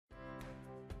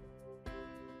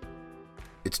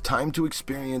It's time to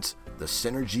experience the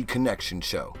Synergy Connection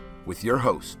Show with your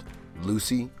host,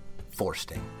 Lucy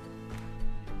Forsting.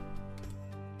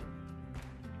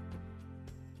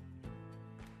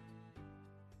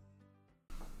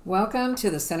 Welcome to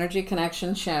the Synergy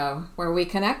Connection Show, where we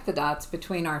connect the dots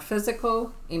between our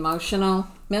physical, emotional,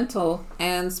 mental,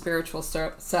 and spiritual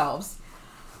selves.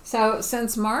 So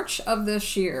since March of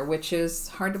this year, which is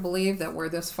hard to believe that we're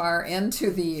this far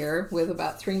into the year with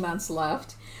about 3 months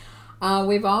left,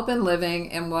 we've all been living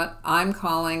in what I'm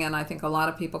calling, and I think a lot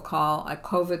of people call, a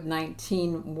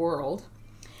COVID-19 world.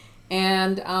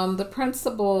 And the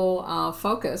principal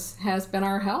focus has been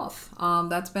our health.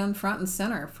 That's been front and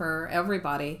center for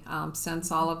everybody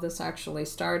since all of this actually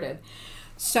started.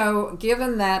 So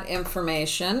given that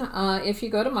information, if you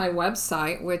go to my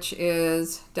website, which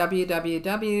is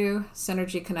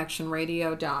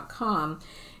www.synergyconnectionradio.com,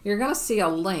 you're going to see a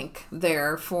link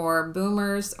there for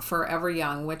Boomers Forever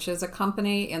Young, which is a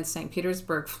company in St.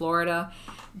 Petersburg, Florida,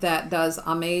 that does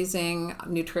amazing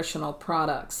nutritional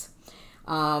products.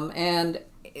 And,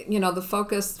 you know, the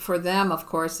focus for them, of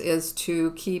course, is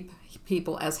to keep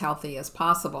people as healthy as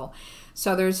possible.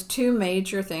 So there's two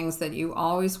major things that you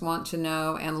always want to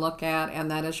know and look at, and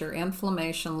that is your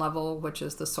inflammation level, which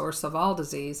is the source of all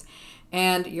disease,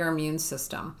 and your immune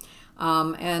system.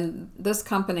 And this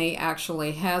company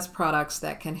actually has products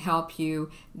that can help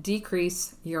you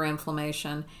decrease your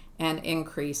inflammation and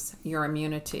increase your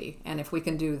immunity. And if we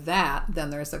can do that,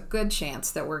 then there's a good chance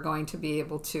that we're going to be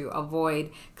able to avoid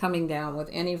coming down with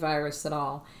any virus at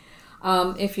all.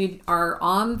 If you are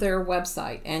on their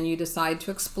website and you decide to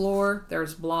explore,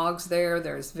 there's blogs there,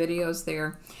 there's videos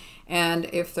there. And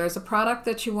if there's a product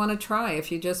that you want to try,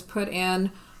 if you just put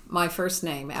in my first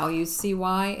name, Lucy,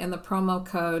 in the promo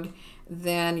code,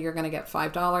 then you're going to get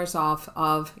 $5 off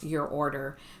of your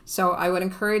order. So I would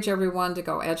encourage everyone to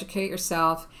go educate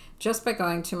yourself just by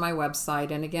going to my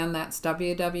website. And again, that's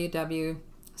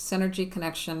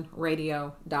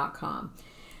www.synergyconnectionradio.com.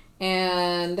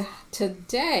 And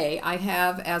today I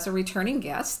have as a returning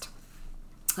guest,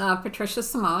 Patricia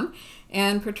Simone.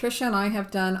 And Patricia and I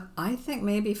have done, I think,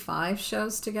 maybe 5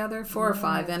 shows together, 4 or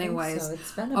 5 anyways. So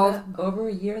it's been about over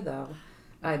a year, though.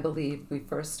 I believe we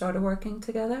first started working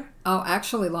together. Oh,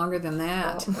 actually longer than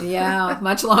that. Oh. Yeah,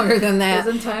 much longer than that.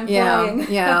 Isn't time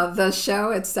flying? Yeah, the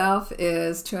show itself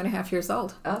is 2.5 years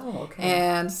old. Oh, okay.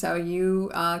 And so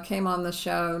you came on the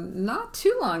show not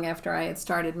too long after I had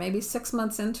started, maybe 6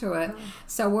 months into it. Oh.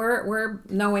 So we're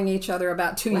knowing each other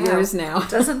about 2 years now.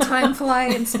 Doesn't time fly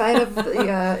in spite of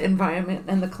the environment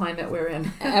and the climate we're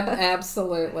in?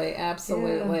 Absolutely. Yeah.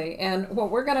 And what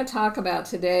we're going to talk about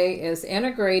today is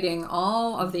integrating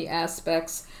all of the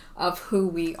aspects of who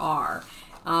we are,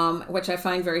 which I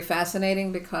find very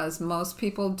fascinating because most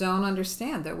people don't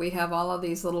understand that we have all of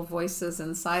these little voices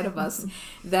inside of us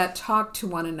that talk to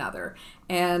one another.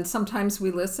 And sometimes we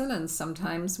listen and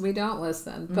sometimes we don't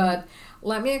listen. Mm-hmm. But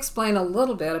let me explain a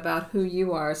little bit about who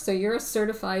you are. So you're a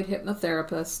certified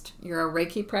hypnotherapist, you're a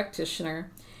Reiki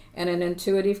practitioner, and an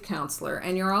intuitive counselor,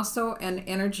 and you're also an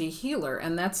energy healer,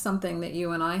 and that's something that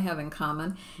you and I have in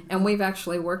common, and we've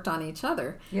actually worked on each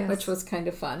other, yes, which was kind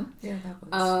of fun. Yeah, that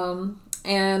was.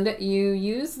 And you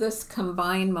use this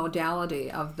combined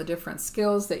modality of the different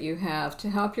skills that you have to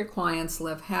help your clients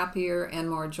live happier and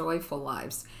more joyful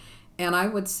lives. And I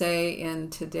would say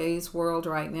in today's world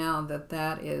right now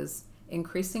that is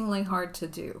increasingly hard to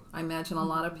do. I imagine a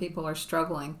lot of people are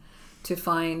struggling to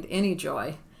find any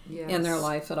joy, yes, in their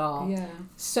life at all. Yeah.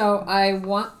 So I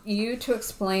want you to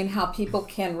explain how people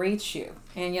can reach you.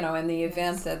 And, you know, in the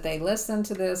event, yes, that they listen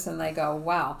to this and they go,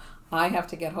 wow, I have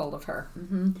to get hold of her.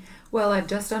 Mm-hmm. Well, I've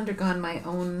just undergone my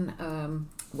own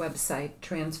website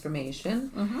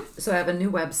transformation. Mm-hmm. So I have a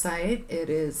new website. It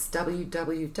is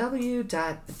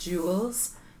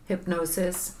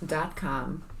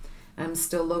www.juleshypnosis.com. I'm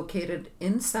still located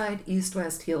inside East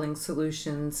West Healing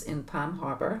Solutions in Palm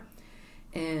Harbor.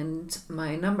 And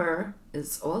my number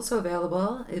is also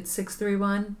available. It's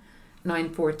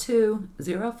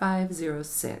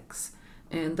 631-942-0506.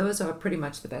 And those are pretty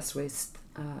much the best ways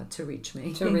to reach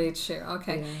me. To reach you,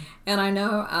 okay. Yeah. And I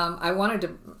know I wanted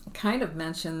to kind of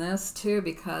mention this too,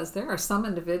 because there are some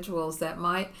individuals that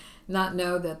might not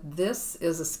know that this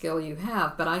is a skill you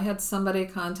have, but I had somebody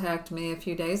contact me a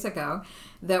few days ago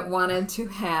that wanted to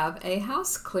have a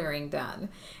house clearing done.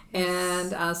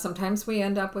 And sometimes we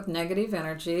end up with negative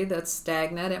energy that's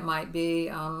stagnant. It might be,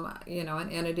 an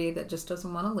entity that just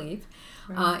doesn't want to leave,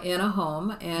 right, in a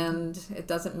home. And it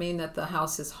doesn't mean that the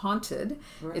house is haunted.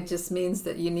 Right. It just means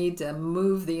that you need to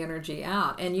move the energy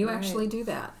out. And you, right, actually do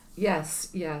that. Yes,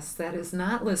 that is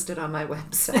not listed on my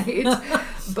website.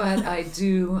 But I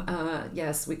do,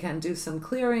 yes, we can do some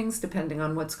clearings depending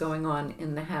on what's going on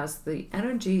in the house. The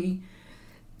energy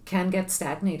can get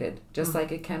stagnated, just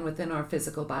like it can within our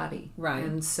physical body. Right.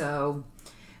 And so,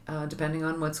 depending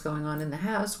on what's going on in the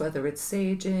house, whether it's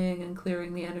saging and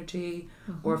clearing the energy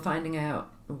or finding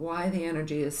out why the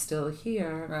energy is still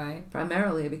here, Right.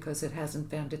 primarily because it hasn't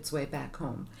found its way back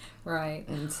home. Right.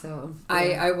 And so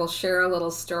I will share a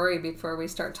little story before we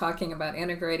start talking about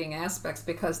integrating aspects,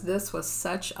 because this was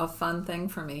such a fun thing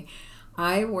for me.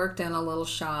 I worked in a little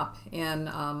shop in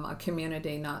a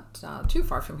community not too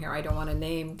far from here. I don't want to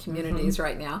name communities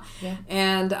right now. Yeah.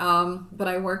 And but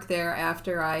I worked there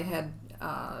after I had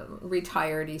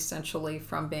retired essentially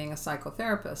from being a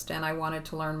psychotherapist, and I wanted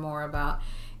to learn more about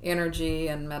energy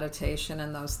and meditation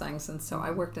and those things. And so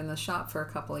I worked in the shop for a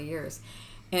couple of years,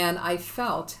 and I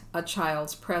felt a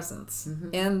child's presence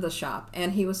in the shop,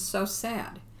 and he was so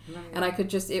sad. Right. And I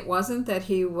could just, it wasn't that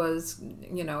he was,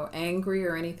 angry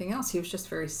or anything else. He was just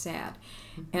very sad.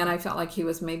 And I felt like he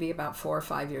was maybe about 4 or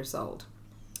 5 years old.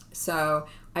 So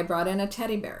I brought in a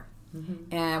teddy bear,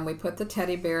 and we put the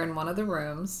teddy bear in one of the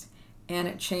rooms, and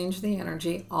it changed the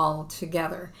energy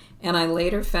altogether. And I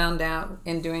later found out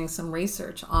in doing some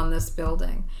research on this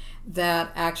building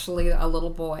that actually a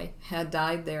little boy had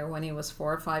died there when he was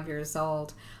 4 or 5 years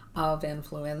old of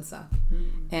influenza.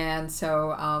 And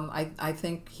so I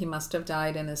think he must have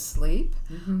died in his sleep,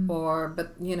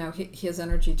 but his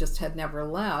energy just had never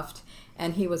left,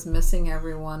 and he was missing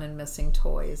everyone and missing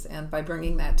toys. And by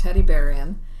bringing that teddy bear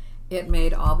in, it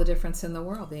made all the difference in the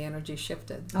world. The energy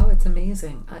shifted. Oh, it's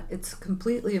amazing. It's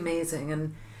completely amazing.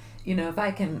 And, if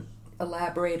I can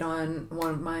elaborate on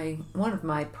one of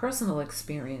my personal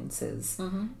experiences,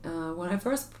 when I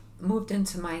first moved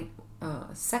into my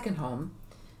second home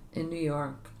in New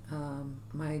York,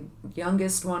 my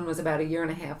youngest one was about 1.5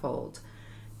 years old.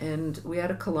 And we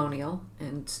had a colonial,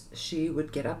 and she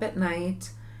would get up at night,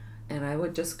 and I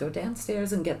would just go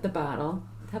downstairs and get the bottle.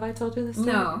 Have I told you this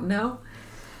story? No?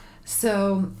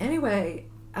 So anyway,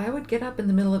 I would get up in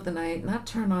the middle of the night, not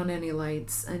turn on any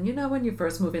lights. And when you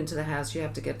first move into the house, you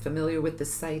have to get familiar with the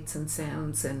sights and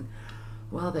sounds. And,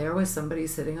 well, there was somebody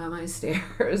sitting on my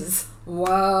stairs.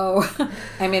 Whoa.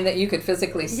 I mean, that you could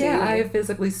physically see. Yeah, I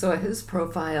physically saw his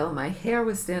profile. My hair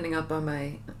was standing up on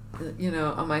my,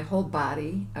 on my whole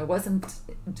body. I wasn't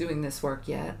doing this work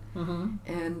yet.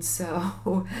 And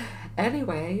so,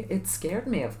 anyway, it scared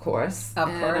me, of course. Of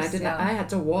course, I had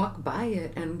to walk by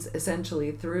it and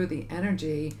essentially through the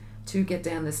energy to get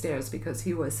down the stairs because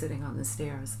he was sitting on the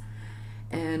stairs.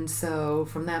 And so,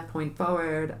 from that point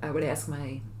forward, I would ask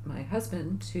my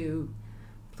husband to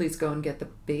please go and get the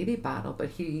baby bottle, but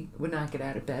he would not get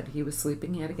out of bed. He was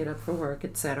sleeping. He had to get up for work,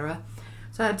 etc.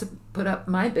 So I had to put up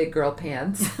my big girl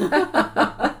pants and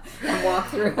walk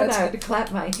through it. And I had to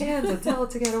clap my hands and tell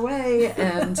it to get away.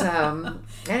 And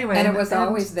anyway, and it was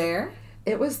always there.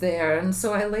 It was there, and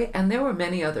so and there were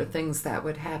many other things that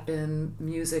would happen.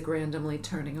 Music randomly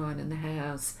turning on in the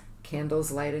house,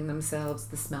 candles lighting themselves,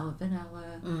 the smell of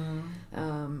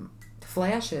vanilla,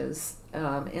 flashes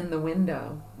in the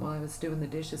window while I was doing the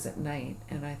dishes at night,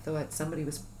 and I thought somebody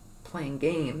was playing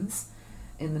games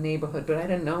in the neighborhood, but I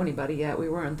didn't know anybody yet. We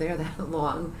weren't there that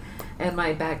long, and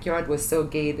my backyard was so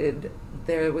gated,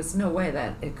 there was no way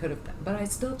that it could have, but I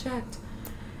still checked.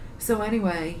 So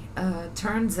anyway,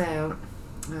 turns out,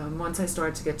 once I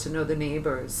started to get to know the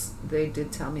neighbors, they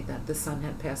did tell me that the son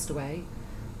had passed away,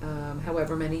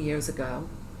 however many years ago,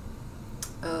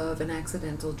 of an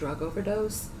accidental drug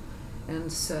overdose.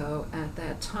 And so at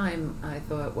that time, I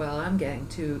thought, well, I'm getting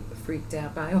too freaked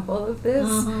out by all of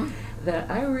this, that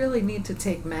I really need to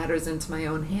take matters into my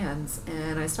own hands.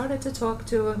 And I started to talk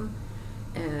to him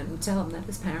and tell him that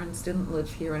his parents didn't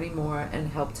live here anymore and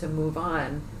helped him move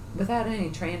on. Without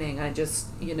any training, I just,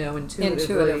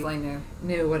 intuitively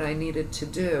knew what I needed to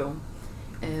do.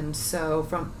 And so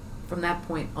from that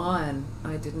point on,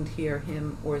 I didn't hear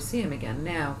him or see him again.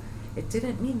 Now, it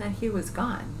didn't mean that he was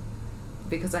gone,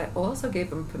 because I also gave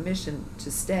him permission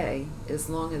to stay as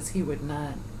long as he would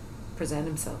not present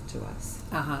himself to us.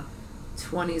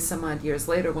 20 some odd years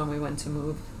later, when we went to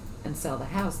move and sell the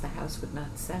house would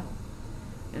not sell.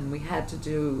 And we had to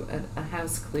do a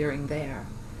house clearing there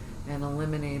and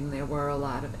eliminating. There were a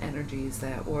lot of energies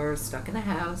that were stuck in the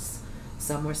house.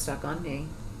 Some were stuck on me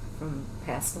from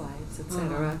past lives,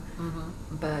 etc.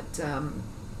 But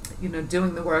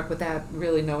doing the work without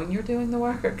really knowing you're doing the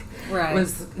work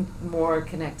was more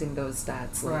connecting those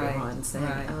dots later on, saying,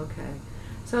 okay.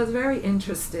 So it's very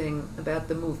interesting about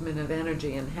the movement of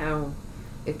energy and how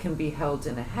it can be held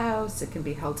in a house, it can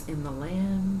be held in the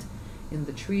land, in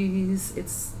the trees,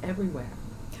 it's everywhere.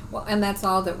 Well, and that's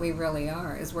all that we really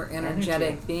are, is we're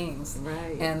energetic Energy. beings.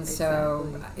 Right. And so,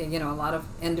 exactly. a lot of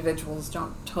individuals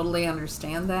don't totally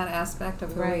understand that aspect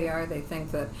of who we Right. are. They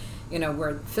think that,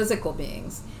 we're physical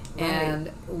beings. Right.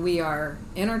 And we are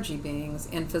energy beings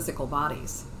in physical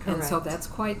bodies. And so Correct. that's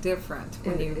quite different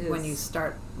when It you is.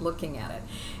 start looking at it.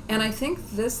 And I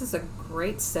think this is a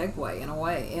great segue in a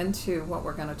way into what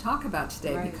we're going to talk about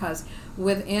today, Right. because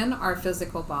within our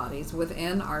physical bodies,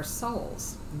 within our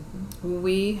souls, Mm-hmm.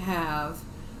 we have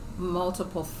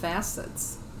multiple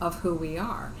facets of who we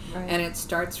are. Right. And it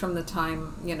starts from the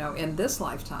time, in this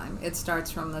lifetime, it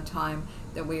starts from the time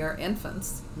that we are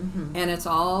infants. Mm-hmm. And it's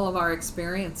all of our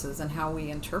experiences and how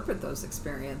we interpret those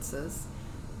experiences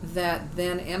that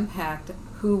then impact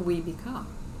who we become.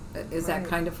 Is that Right.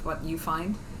 kind of what you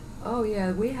find? Oh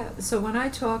yeah, we have. So when I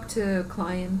talk to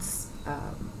clients,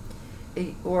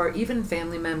 or even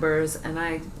family members, and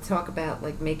I talk about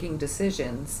like making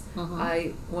decisions,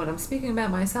 when I'm speaking about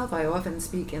myself, I often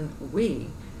speak in we,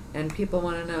 and people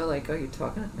want to know like, are you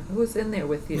talking? Who's in there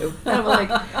with you? And I'm like,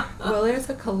 well, there's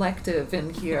a collective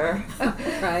in here.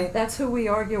 Right. That's who we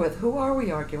argue with. Who are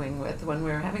we arguing with when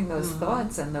we're having those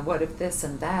thoughts and the what if this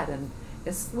and that, and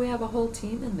we have a whole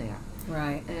team in there.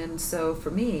 Right. And so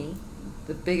for me,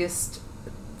 the biggest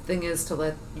thing is to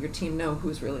let your team know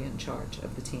who's really in charge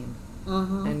of the team.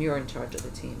 And you're in charge of the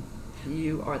team.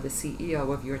 You are the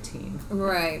CEO of your team.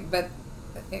 Right. But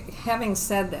having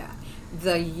said that,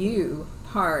 the you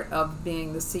part of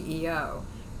being the CEO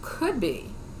could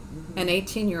be an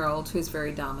 18-year-old who's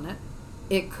very dominant.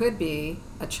 It could be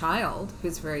a child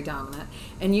who's very dominant.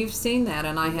 And you've seen that,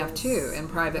 and I have Yes. too, in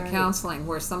private Right. counseling,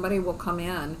 where somebody will come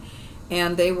in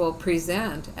and they will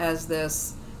present as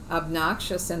this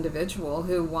obnoxious individual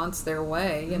who wants their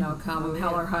way, come Oh,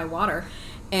 hell yeah. or high water.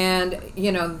 And,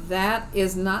 that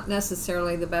is not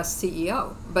necessarily the best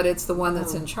CEO, but it's the one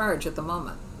that's No. in charge at the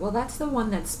moment. Well, that's the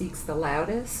one that speaks the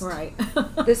loudest. Right.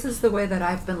 This is the way that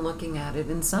I've been looking at it.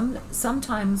 And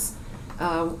sometimes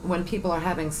when people are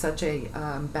having such a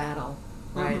battle,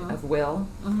 right, of will,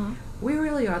 we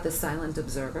really are the silent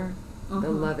observer, the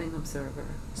loving observer.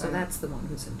 So Right. that's the one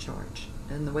who's in charge,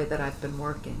 and the way that I've been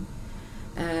working.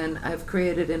 And I've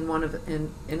created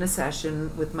in a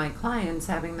session with my clients,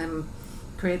 having them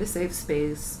create a safe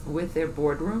space with their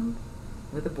boardroom,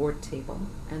 with a board table,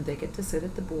 and they get to sit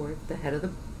at the board, the head of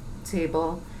the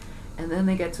table, and then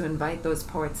they get to invite those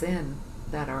parts in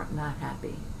that are not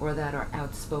happy or that are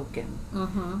outspoken.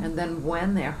 And then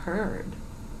when they're heard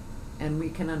and we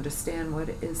can understand what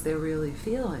it is they're really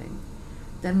feeling,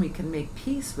 then we can make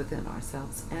peace within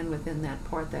ourselves and within that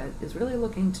part that is really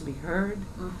looking to be heard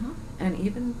and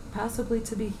even possibly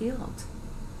to be healed.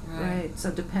 Right.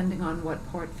 So depending on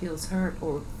what part feels hurt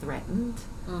or threatened,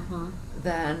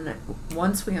 then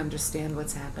once we understand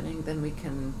what's happening, then we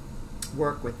can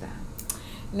work with that.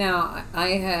 Now, I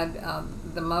had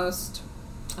the most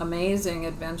amazing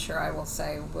adventure, I will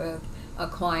say, with a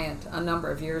client a number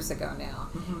of years ago now.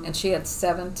 And she had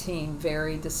 17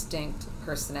 very distinct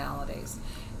personalities.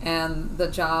 And the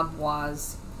job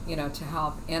was, to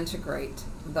help integrate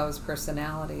those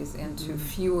personalities into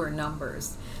fewer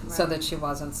numbers so that she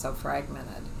wasn't so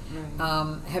fragmented.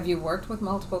 Right. Have you worked with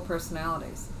multiple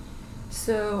personalities?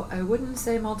 So I wouldn't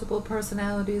say multiple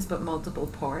personalities, but multiple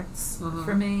parts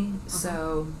for me.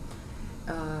 So,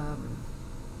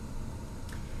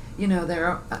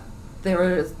 there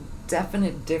are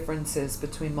definite differences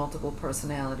between multiple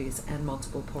personalities and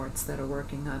multiple parts that are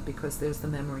working on, because there's the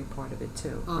memory part of it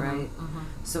too, right?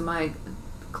 So my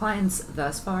clients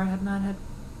thus far have not had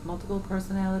multiple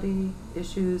personality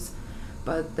issues,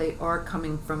 but they are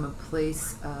coming from a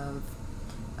place of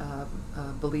a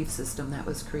belief system that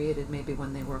was created maybe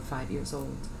when they were 5 years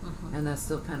old, and they're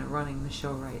still kind of running the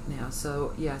show right now.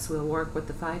 So yes, we'll work with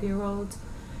the 5-year-old,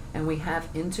 and we have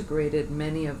integrated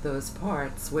many of those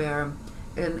parts where,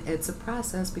 and it's a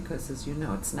process, because as you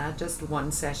know, it's not just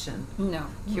one session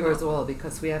cures all,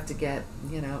 because we have to get,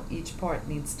 each part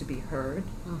needs to be heard.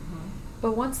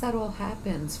 But once that all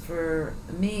happens, for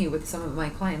me, with some of my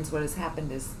clients, what has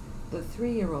happened is the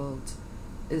 3-year-old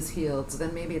is healed, so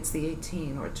then maybe it's the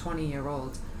 18 or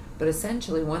 20-year-old. But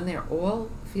essentially, when they're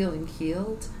all feeling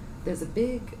healed, there's a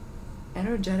big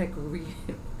energetic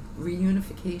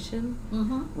reunification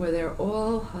where they're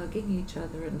all hugging each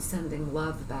other and sending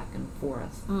love back and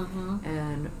forth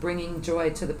and bringing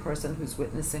joy to the person who's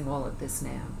witnessing all of this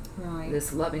now. Right.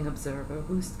 This loving observer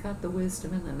who's got the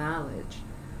wisdom and the knowledge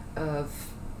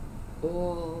of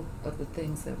all of the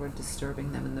things that were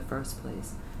disturbing them in the first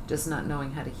place, just not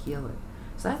knowing how to heal it.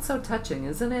 So that's so touching,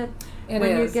 isn't it? It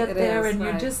when is, you get it there is, and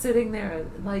you're right. just sitting there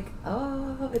like,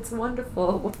 oh, it's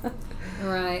wonderful.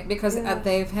 Right, because Yeah.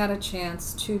 they've had a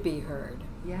chance to be heard.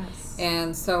 Yes.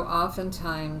 And so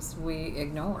oftentimes we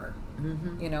ignore,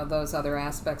 Mm-hmm. those other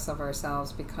aspects of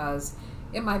ourselves because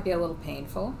it might be a little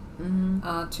painful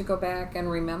Mm-hmm. to go back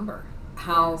and remember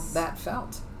how Yes. that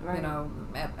felt, Right.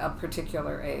 at a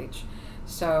particular age.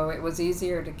 So it was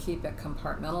easier to keep it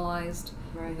compartmentalized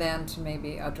Right. than to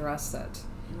maybe address it,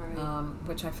 Right.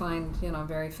 which I find,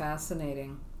 very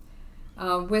fascinating.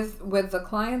 With the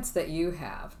clients that you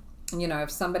have,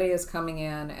 if somebody is coming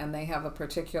in and they have a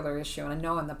particular issue, and I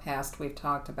know in the past we've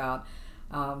talked about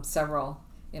several,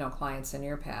 clients in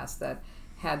your past that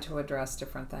had to address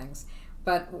different things.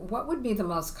 But what would be the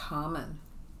most common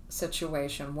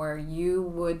situation where you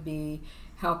would be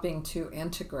helping to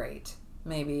integrate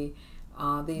maybe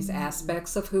these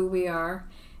aspects of who we are?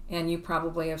 And you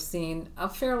probably have seen a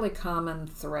fairly common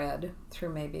thread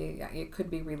through maybe, it could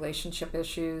be relationship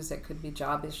issues, it could be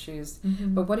job issues,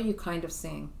 but what are you kind of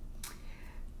seeing?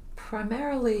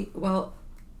 Primarily, well,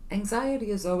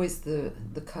 anxiety is always the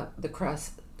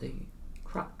crux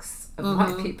of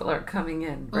why people are coming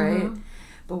in, right?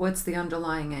 But what's the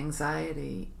underlying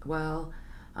anxiety? Well,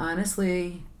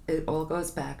 honestly, it all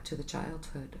goes back to the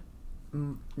childhood.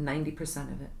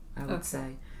 90% of it, I would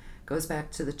say, goes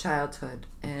back to the childhood.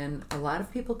 And a lot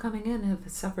of people coming in have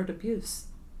suffered abuse.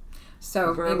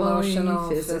 So Verbally, emotional,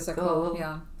 physical,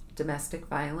 yeah. domestic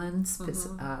violence,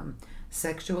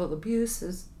 sexual abuse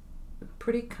is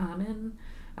pretty common.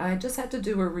 I just had to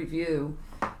do a review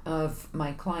of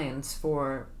my clients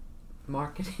for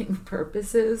marketing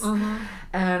purposes, and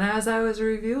as I was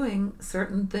reviewing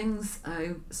certain things,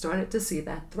 I started to see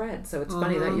that thread. So it's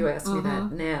funny that you asked me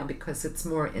that now, because it's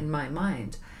more in my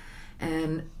mind.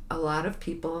 And a lot of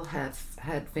people have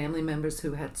had family members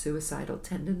who had suicidal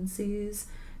tendencies,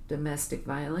 domestic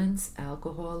violence,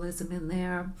 alcoholism in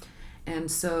there. And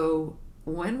so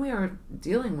when we are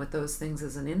dealing with those things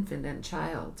as an infant and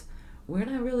child, we're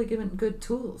not really given good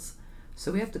tools.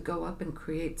 So we have to go up and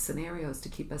create scenarios to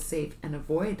keep us safe and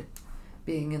avoid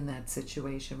being in that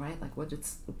situation, right? Like,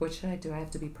 what should I do? I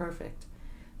have to be perfect.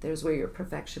 There's where your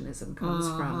perfectionism comes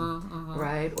from,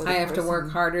 right? Or I have to work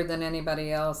harder than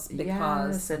anybody else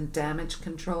because... Yes, and damage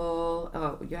control.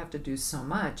 Oh, you have to do so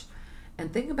much.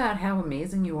 And think about how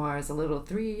amazing you are as a little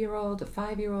 3-year-old, a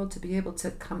 5-year-old, to be able to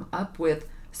come up with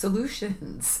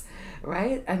solutions,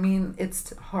 right? I mean,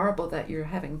 it's horrible that you're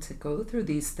having to go through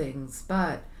these things,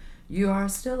 but you are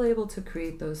still able to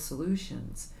create those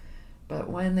solutions. But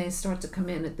when they start to come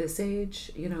in at this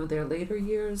age, their later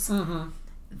years,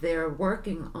 they're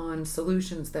working on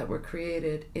solutions that were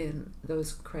created in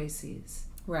those crises.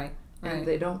 Right. And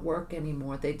they don't work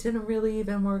anymore. They didn't really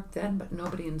even work then, but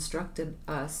nobody instructed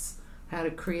us how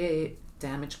to create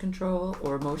damage control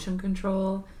or emotion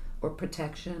control or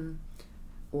protection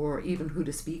or even who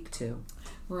to speak to.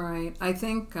 Right. I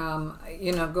think,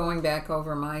 going back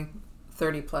over my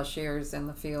 30 plus years in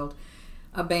the field,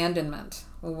 abandonment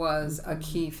was a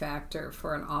key factor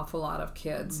for an awful lot of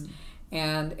kids.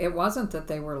 And it wasn't that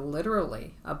they were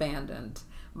literally abandoned,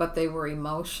 but they were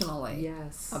emotionally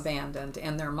abandoned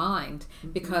in their mind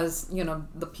because,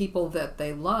 the people that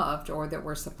they loved or that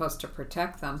were supposed to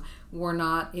protect them were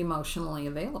not emotionally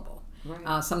available.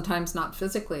 Right. Sometimes not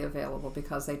physically available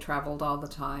because they traveled all the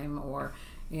time, or,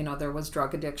 there was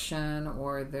drug addiction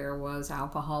or there was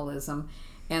alcoholism.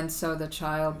 And so the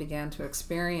child began to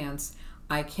experience,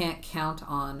 I can't count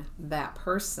on that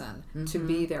person to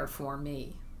be there for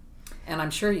me. And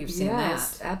I'm sure you've seen that.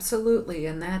 Yes, absolutely.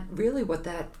 And that really what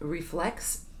that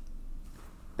reflects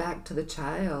back to the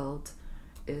child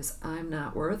is, I'm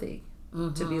not worthy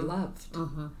to be loved.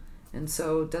 And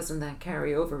so doesn't that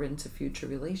carry over into future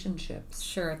relationships?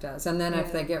 Sure it does. And then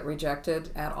if they get rejected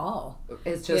at all,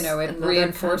 it's just it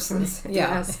reinforces.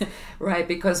 Yes, right.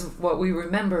 Because what we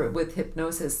remember with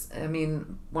hypnosis, I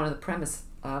mean, one of the premise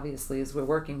obviously is we're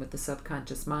working with the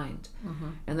subconscious mind.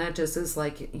 And that just is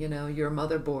like, your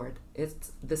motherboard.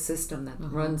 It's the system that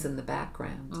runs in the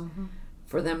background.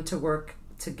 For them to work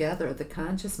together, the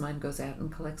conscious mind goes out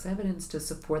and collects evidence to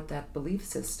support that belief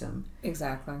system.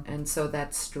 Exactly. And so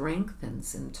that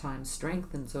strengthens in time,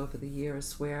 strengthens over the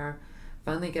years, where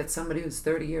finally get somebody who's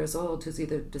 30 years old who's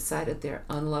either decided they're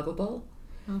unlovable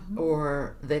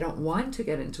or they don't want to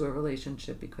get into a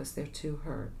relationship because they're too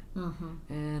hurt.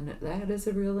 And that is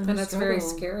a real and it's very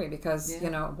scary because,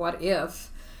 what if,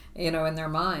 in their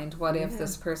mind, what if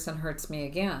this person hurts me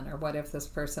again, or what if this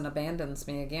person abandons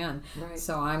me again? Right.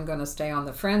 So I'm going to stay on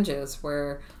the fringes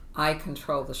where I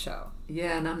control the show.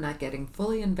 Yeah, and I'm not getting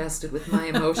fully invested with my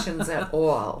emotions at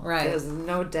all. Right. There's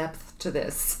no depth to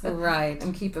this. Right.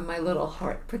 I'm keeping my little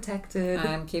heart protected.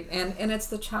 And it's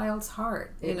the child's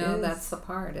heart. You know, that's the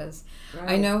part is.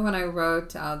 Right. I know when I wrote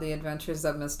The Adventures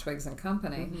of Miss Twiggs and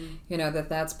Company, you know,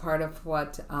 that's part of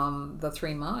what the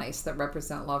three mice that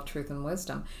represent love, truth, and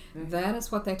wisdom. That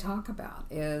is what they talk about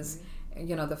is,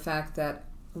 you know, the fact that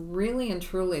really and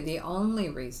truly the only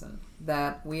reason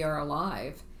that we are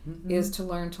alive is to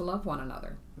learn to love one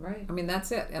another. Right. I mean,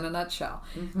 that's it in a nutshell.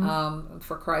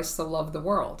 For Christ so loved the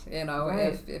world, you know,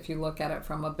 if you look at it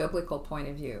from a biblical point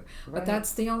of view. But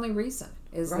that's the only reason,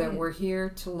 is that we're here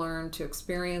to learn to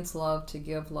experience love, to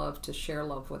give love, to share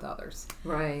love with others.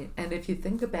 Right. And if you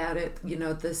think about it, you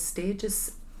know, the stage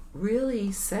is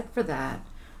really set for that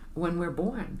when we're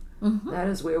born. That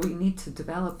is where we need to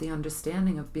develop the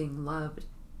understanding of being loved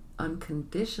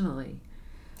unconditionally.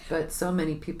 But so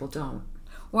many people don't.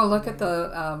 Well, look at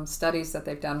the studies that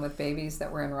they've done with babies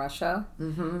that were in Russia,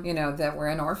 you know, that were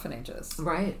in orphanages.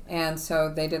 Right. And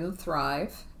so they didn't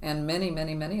thrive, and many,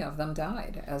 many, many of them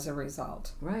died as a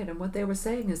result. Right. And what they were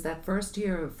saying is that first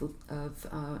year of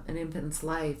an infant's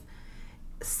life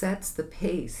sets the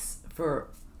pace for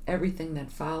everything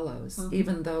that follows.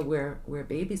 Even though we're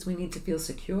babies, we need to feel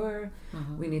secure.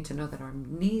 We need to know that our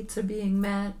needs are being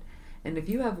met. And if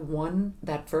you have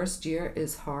that first year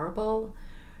is horrible,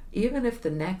 even if the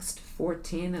next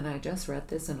 14, and I just read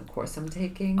this in a course I'm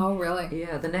taking. Oh, really?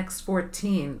 Yeah, the next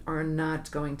 14 are not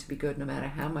going to be good no matter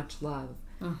how much love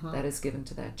that is given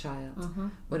to that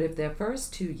child. But if their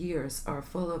first 2 years are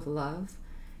full of love,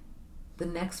 the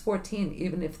next 14,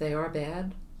 even if they are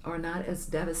bad, are not as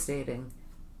devastating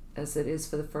as it is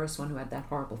for the first one who had that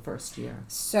horrible first year.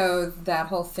 So that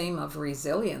whole theme of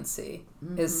resiliency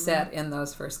is set in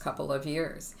those first couple of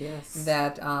years. Yes.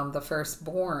 That the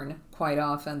firstborn quite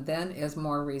often then is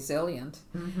more resilient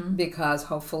because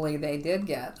hopefully they did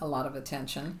get a lot of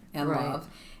attention and love.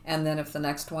 And then if the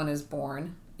next one is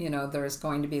born, you know, there's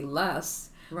going to be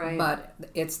less, but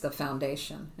it's the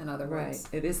foundation, in other words.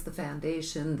 It is the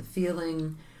foundation, the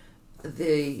feeling.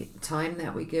 The time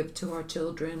that we give to our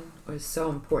children is so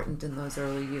important in those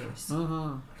early years.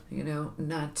 You know,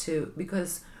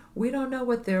 because we don't know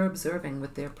what they're observing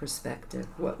with their perspective.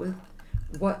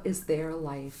 What is their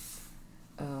life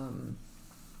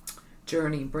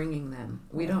journey bringing them?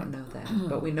 We don't know that,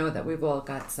 but we know that we've all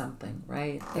got something,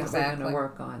 right? That we're going to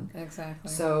work on. Exactly.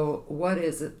 So what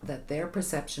is it that their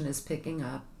perception is picking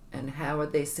up, and how are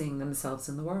they seeing themselves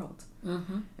in the world?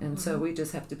 And so we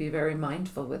just have to be very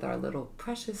mindful with our little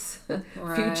precious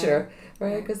future,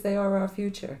 right? Because they are our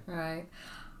future. Right.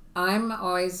 I'm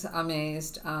always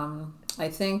amazed. I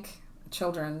think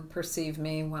children perceive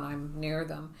me when I'm near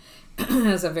them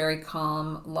as a very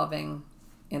calm, loving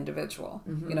individual.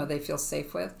 You know, they feel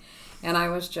safe with. And I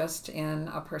was just in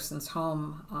a person's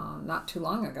home not too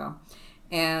long ago.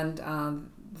 And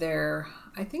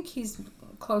I think he's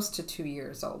close to 2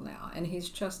 years old now, and he's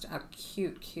just a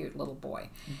cute little boy.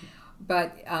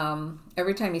 But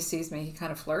every time he sees me, he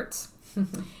kind of flirts.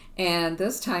 And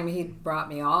this time he brought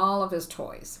me all of his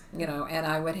toys, you know, and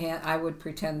I would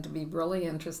pretend to be really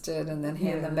interested and then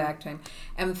hand them back to him.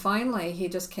 And finally he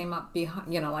just came up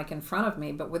behind, you know, like in front of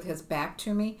me, but with his back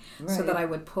to me, so that I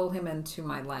would pull him into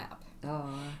my lap.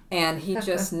 And he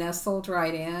just nestled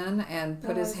right in and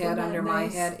put his head under my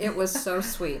head. It was so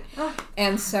sweet.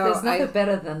 And so there's nothing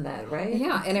better than that, right?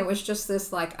 Yeah, and it was just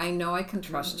this, like, I know I can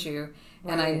trust you,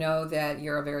 and I know that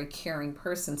you're a very caring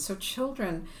person. So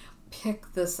children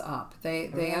pick this up.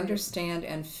 They understand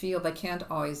and feel. They can't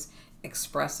always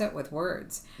express it with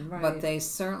words, but they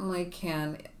certainly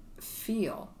can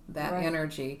feel that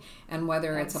energy, and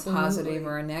whether it's a positive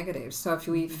or a negative. So if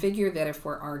we figure that if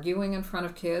we're arguing in front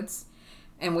of kids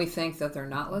and we think that they're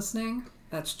not listening,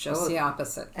 that's just the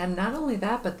opposite. And not only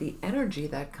that, but the energy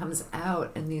that comes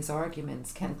out in these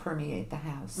arguments can permeate the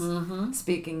house.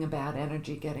 Speaking about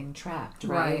energy getting trapped,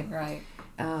 right? Right.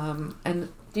 And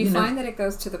do you find that it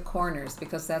goes to the corners?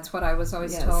 Because that's what I was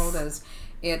always told, is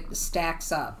it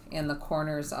stacks up in the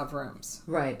corners of rooms.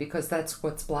 Right, because that's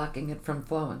what's blocking it from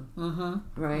flowing.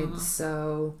 Right?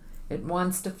 So it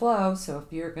wants to flow, so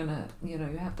if you're going to, you know,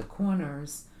 you have the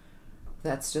corners,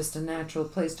 that's just a natural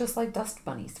place, just like dust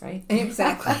bunnies, right?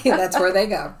 Exactly. That's where they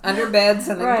go, under beds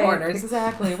and in corners.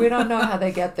 Exactly. We don't know how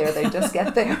they get there. They just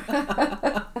get there.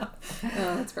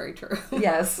 That's very true.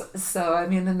 Yes. So, I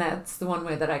mean, and that's the one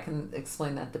way that I can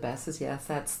explain that the best is, yes,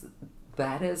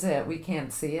 that is it. We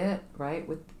can't see it, right,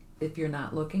 if you're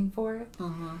not looking for it.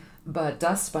 But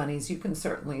dust bunnies, you can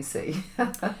certainly see.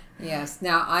 Yes.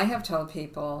 Now, I have told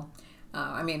people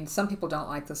I mean, some people don't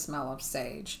like the smell of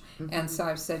sage. Mm-hmm. And so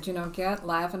I've said, get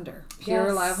lavender, pure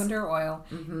Yes. lavender oil,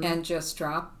 Mm-hmm. and just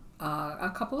drop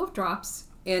a couple of drops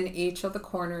in each of the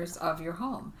corners of your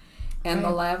home. And the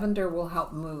Right. lavender will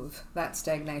help move that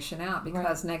stagnation out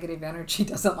because negative energy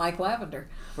doesn't like lavender.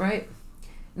 Right.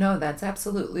 No, that's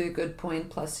absolutely a good point.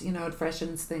 Plus, it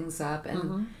freshens things up.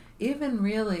 And even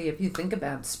really, if you think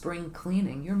about spring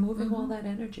cleaning, you're moving all that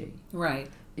energy. Right.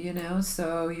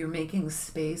 So you're making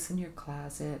space in your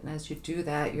closet. And as you do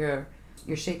that, you're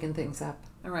shaking things up.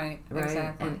 Right. Right.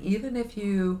 Exactly. And even if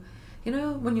you,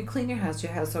 when you clean your house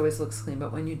always looks clean.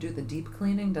 But when you do the deep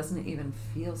cleaning, doesn't it even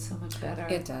feel so much better?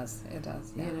 It does.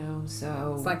 Yeah.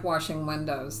 So It's like washing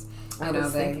windows. I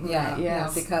was thinking that,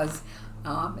 yes. Because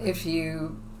if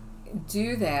you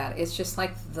do that, it's just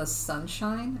like the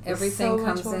sunshine. Everything so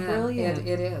comes much more in. brilliant.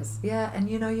 It is. Yeah, and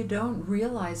you don't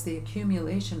realize the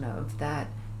accumulation of that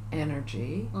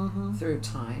energy through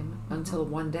time until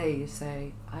one day you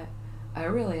say, I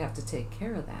really have to take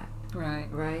care of that. Right.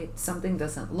 Right? Something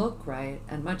doesn't look right,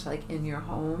 and much like in your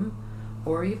home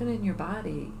or even in your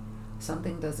body,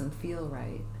 something doesn't feel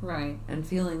right. Right. And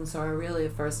feelings are really a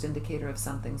first indicator of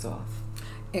something's off.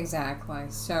 Exactly.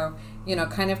 So,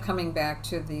 kind of coming back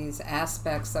to these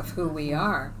aspects of who we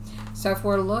are. So if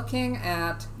we're looking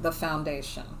at the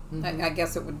foundation, I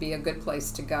guess it would be a good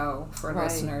place to go for Right.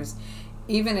 listeners,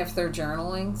 even if they're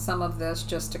journaling some of this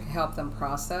just to help them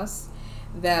process,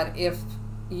 that if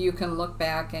you can look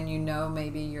back and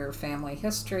maybe your family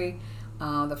history,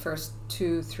 the first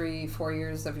 2, 3, 4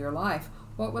 years of your life,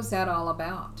 what was that all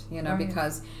about? Right.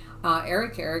 Because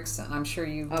Erik Erikson, I'm sure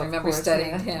you Of remember course,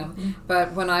 studying yeah. him,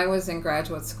 but when I was in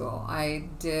graduate school, I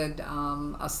did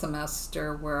a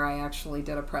semester where I actually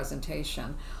did a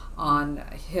presentation on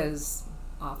his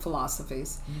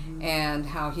philosophies and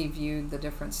how he viewed the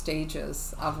different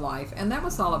stages of life. And that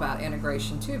was all about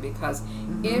integration too, because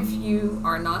if you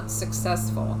are not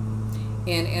successful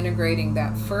in integrating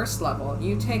that first level,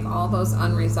 you take all those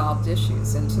unresolved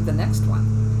issues into the next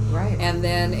one. Right. And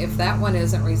then if that one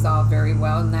isn't resolved very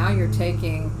well, now you're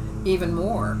taking even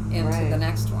more into the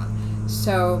next one.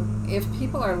 So if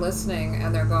people are listening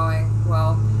and they're going,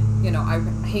 well, I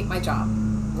hate my job,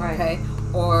 Right. okay?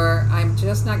 Or I'm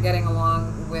just not getting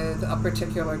along with a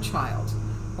particular child.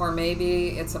 Or maybe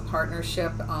it's a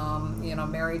partnership,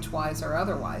 marriage-wise or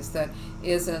otherwise, that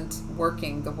isn't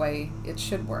working the way it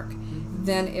should work.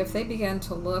 Then if they begin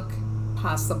to look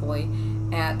possibly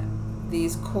at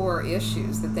these core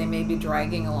issues that they may be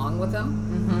dragging along with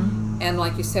them, and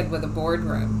like you said, with a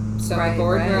boardroom. So the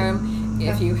boardroom,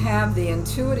 if you have the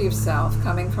intuitive self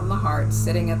coming from the heart,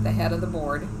 sitting at the head of the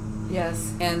board,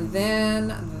 Yes. and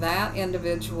then that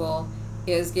individual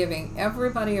is giving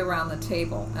everybody around the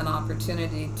table an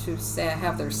opportunity to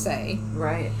have their say.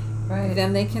 Right. Right.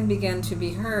 Then they can begin to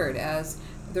be heard as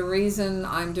the reason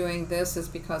I'm doing this is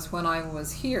because when I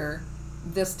was here,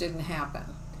 this didn't happen.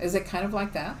 Is it kind of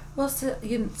like that? Well,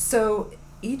 so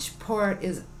each part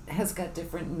has got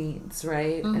different needs,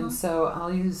 right? And so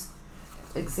I'll use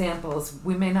examples.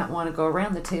 We may not want to go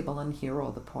around the table and hear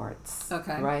all the parts,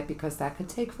 Okay. right? Because that could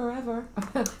take forever.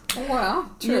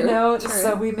 Well, true. True.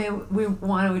 So we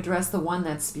want to address the one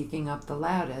that's speaking up the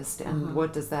loudest, and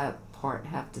what does that part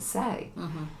have to say?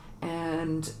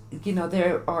 And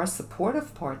there are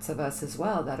supportive parts of us as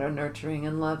well that are nurturing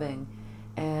and loving,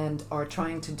 and are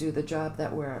trying to do the job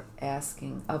that we're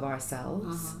asking of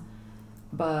ourselves.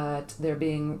 But they're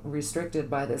being restricted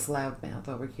by this loudmouth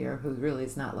over here who really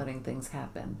is not letting things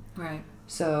happen. Right.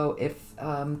 So if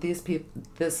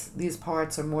these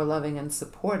parts are more loving and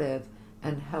supportive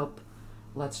and help,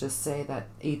 let's just say that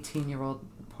 18-year-old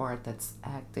part that's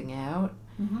acting out,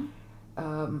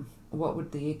 what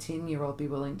would the 18-year-old be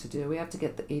willing to do? We have to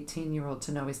get the 18-year-old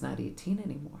to know he's not 18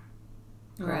 anymore.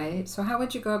 Right? So how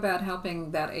would you go about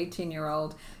helping that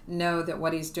 18-year-old know that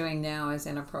what he's doing now is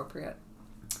inappropriate?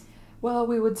 Well,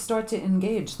 we would start to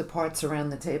engage the parts around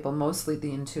the table, mostly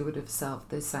the intuitive self,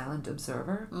 the silent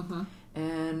observer.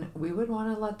 And we would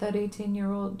want to let that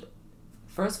 18-year-old,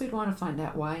 first we'd want to find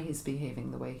out why he's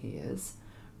behaving the way he is,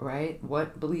 right?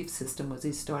 What belief system was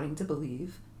he starting to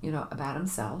believe, about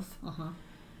himself?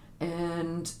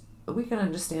 And we can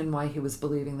understand why he was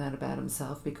believing that about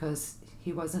himself, because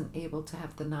he wasn't able to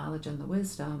have the knowledge and the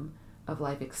wisdom of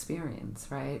life experience,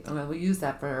 right? I mean, we use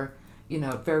that for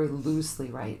very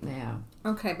loosely right now.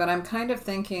 Okay, but I'm kind of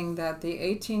thinking that the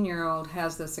 18-year-old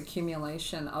has this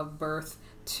accumulation of birth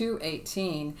to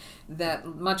 18 that,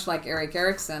 much like Erik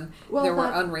Erikson, there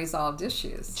were unresolved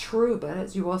issues. True, but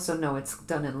as you also know, it's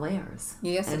done in layers.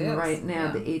 Yes, and it is. Right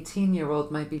now, the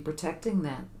 18-year-old might be protecting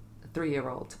that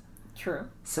 3-year-old. True.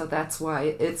 So that's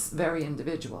why it's very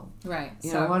individual. Right.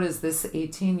 You know, what is this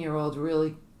 18-year-old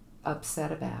really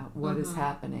upset about? What is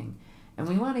happening? And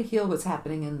we want to heal what's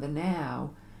happening in the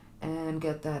now and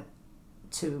get that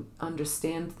to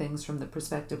understand things from the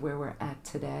perspective where we're at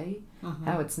today,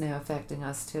 how it's now affecting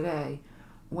us today.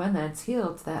 When that's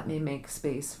healed, that may make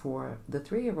space for the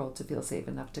 3-year-old to feel safe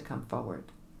enough to come forward,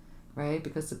 right?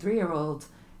 Because the 3-year-old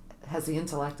has the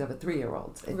intellect of a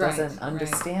 3-year-old. It doesn't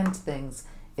understand things.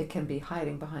 It can be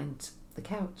hiding behind the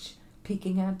couch,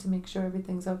 peeking out to make sure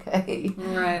everything's okay.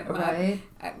 Right. Right.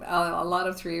 A lot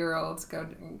of 3-year-olds go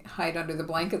hide under the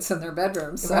blankets in their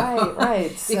bedrooms. So.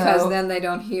 Right. Because then they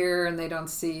don't hear and they don't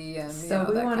see. And, so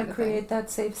we want to create that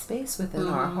safe space within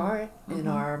our heart, in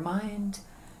our mind,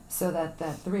 so that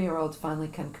 3-year-old finally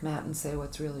can come out and say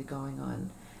what's really going on.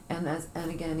 And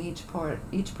again,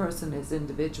 each person is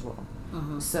individual.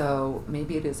 So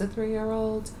maybe it is a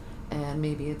 3-year-old, and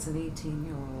maybe it's an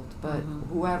 18-year-old. But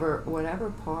whatever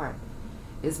part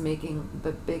is making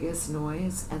the biggest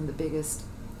noise and the biggest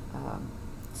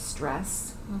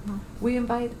stress, we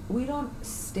don't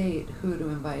state who to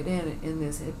invite in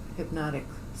this hypnotic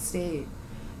state.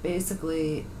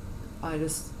 Basically, I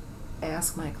just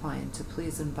ask my client to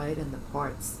please invite in the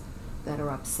parts that are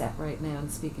upset right now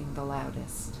and speaking the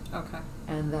loudest. Okay.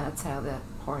 And that's how that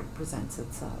part presents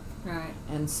itself. Right.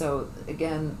 And so,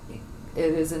 again,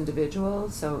 it is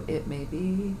individual, so it may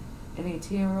be an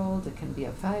 18-year-old, it can be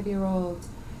a 5-year-old.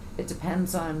 It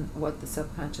depends on what the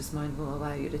subconscious mind will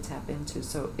allow you to tap into.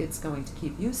 So it's going to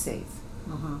keep you safe,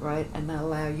 right? And not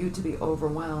allow you to be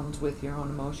overwhelmed with your own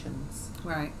emotions.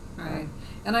 Right.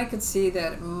 And I could see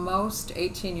that most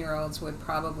 18-year-olds would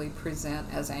probably present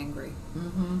as angry.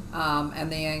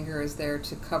 And the anger is there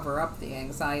to cover up the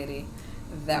anxiety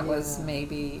that was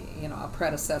maybe, a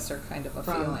predecessor kind of a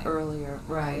from feeling. Earlier,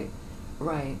 right.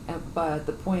 But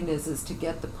the point is to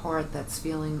get the part that's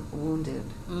feeling wounded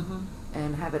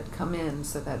and have it come in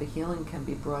so that a healing can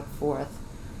be brought forth.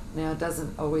 Now, it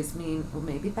doesn't always mean, well,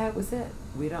 maybe that was it.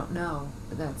 We don't know.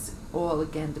 That's all,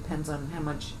 again, depends on how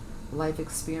much life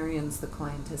experience the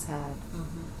client has had.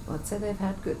 Let's say they've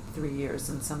had good 3 years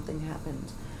and something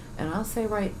happened. And I'll say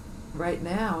right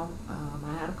now,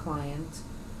 I had a client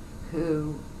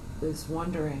who is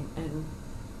wondering, and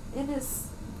in his,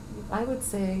 I would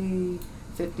say,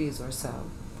 50s or so,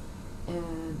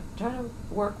 and trying to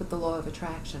work with the law of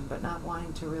attraction, but not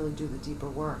wanting to really do the deeper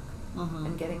work,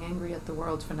 and getting angry at the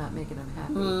world for not making him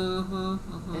happy.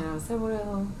 And I said,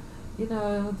 well,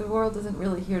 the world isn't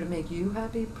really here to make you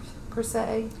happy per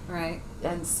se. Right.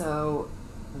 And so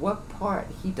what part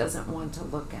he doesn't want to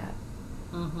look at,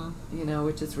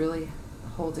 which is really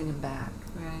holding him back.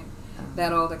 Right.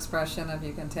 That old expression of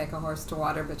you can take a horse to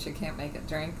water, but you can't make it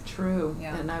drink. True.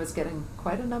 Yeah. And I was getting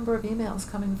quite a number of emails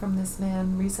coming from this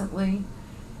man recently.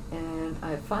 And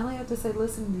I finally had to say,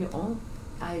 listen,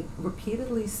 I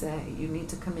repeatedly say you need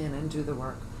to come in and do the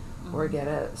work. Or get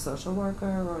a social worker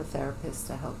or a therapist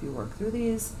to help you work through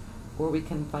these. Or we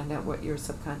can find out what your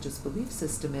subconscious belief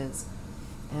system is.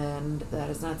 And that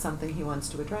is not something he wants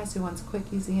to address. He wants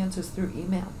quick, easy answers through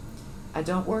email. I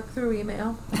don't work through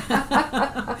email.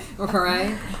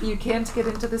 Right. You can't get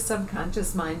into the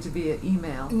subconscious mind via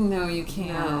email. No, you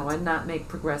can't. No, and not make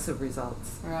progressive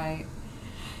results. Right.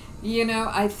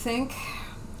 I think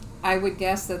I would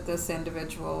guess that this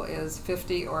individual is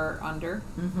 50 or under.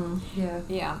 Yeah.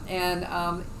 Yeah.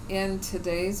 And in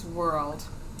today's world,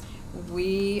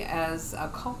 we as a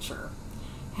culture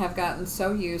have gotten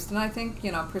so used, and I think,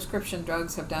 prescription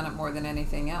drugs have done it more than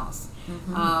anything else,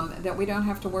 that we don't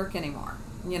have to work anymore,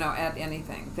 at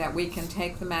anything, that we can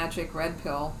take the magic red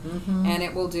pill and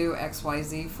it will do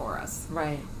XYZ for us.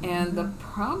 Right. And the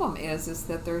problem is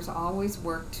that there's always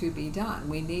work to be done.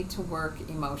 We need to work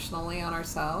emotionally on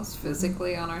ourselves,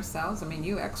 physically on ourselves. I mean,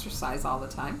 you exercise all the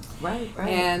time. Right.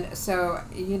 And so,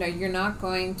 you're not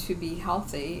going to be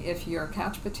healthy if you're a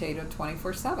couch potato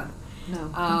 24/7.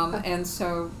 No. And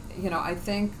so, I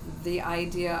think the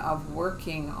idea of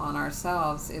working on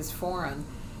ourselves is foreign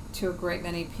to a great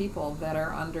many people that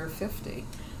are under 50,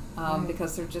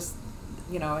 because they're just,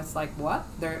 it's like, what?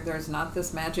 There's not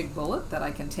this magic bullet that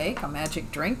I can take, a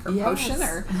magic drink or potion,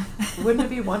 or wouldn't it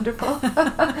be wonderful?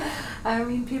 I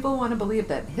mean, people want to believe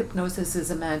that hypnosis is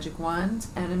a magic wand,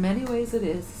 and in many ways it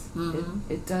is.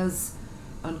 It does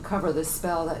uncover the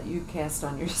spell that you cast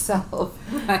on yourself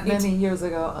Right. many years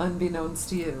ago, unbeknownst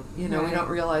to you. You know, Right. we don't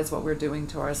realize what we're doing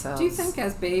to ourselves. Do you think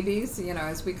as babies,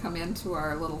 as we come into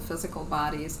our little physical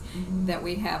bodies, that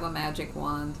we have a magic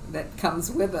wand that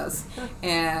comes with us?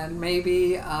 And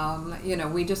maybe,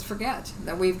 we just forget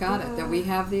that we've got it, that we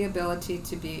have the ability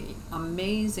to be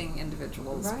amazing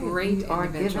individuals, Right. great We are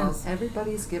individuals.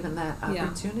 everybody's given that Yeah.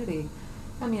 opportunity.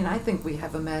 I mean, I think we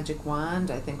have a magic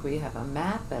wand. I think we have a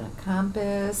map and a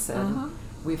compass, and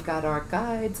we've got our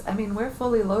guides. I mean, we're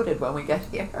fully loaded when we get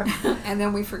here. And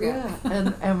then we forget.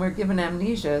 Yeah, and we're given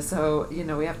amnesia, so,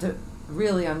 we have to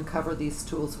really uncover these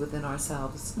tools within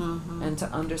ourselves and to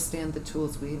understand the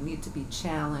tools. We need to be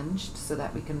challenged so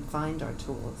that we can find our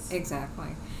tools.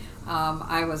 Exactly.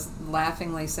 I was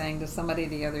laughingly saying to somebody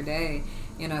the other day,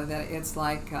 that it's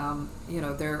like,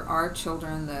 there are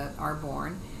children that are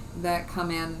born that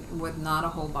come in with not a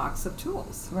whole box of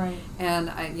tools. Right. And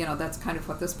that's kind of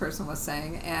what this person was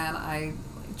saying. And I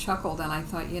chuckled and I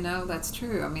thought, that's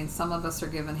true. I mean, some of us are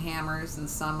given hammers and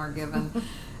some are given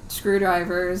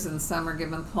screwdrivers and some are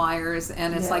given pliers.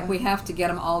 And it's like we have to get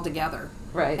them all together.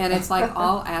 Right. And it's like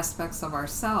all aspects of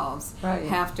ourselves Right.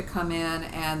 have to come in,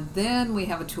 and then we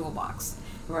have a toolbox.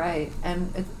 Right.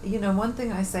 And, one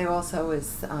thing I say also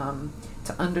is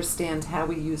to understand how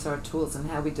we use our tools and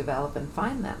how we develop and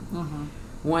find them.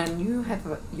 When you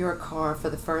have your car for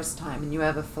the first time and you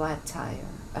have a flat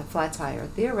tire,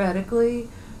 theoretically,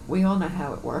 we all know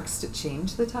how it works to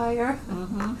change the tire.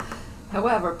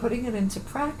 However, putting it into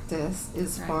practice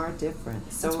is far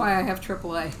different. So that's why I have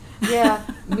AAA. Yeah,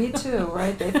 me too,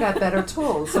 right? They've got better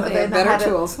tools. So They have know better how to-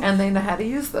 tools. And they know how to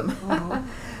use them.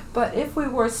 But if we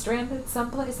were stranded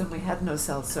someplace and we had no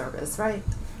cell service, right?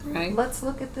 Right. Let's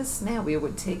look at this now. We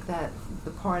would take the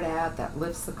part out that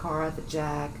lifts the car, the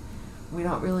jack. We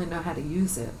don't really know how to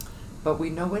use it, but we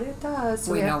know what it does.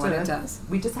 We know what it does.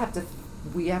 We just have to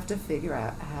figure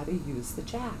out how to use the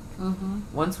jack.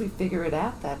 Once we figure it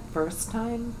out that first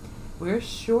time, we're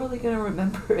surely going to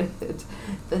remember it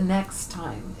the next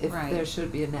time, if there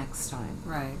should be a next time.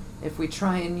 Right. If we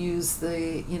try and use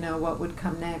the, what would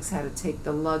come next, how to take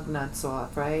the lug nuts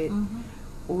off, right?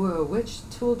 Ooh, which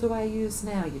tool do I use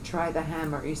now? You try the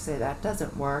hammer, you say that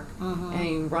doesn't work, and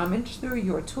you rummage through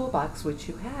your toolbox, which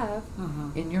you have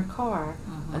in your car,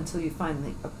 until you find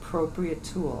the appropriate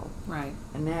tool. Right.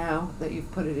 And now that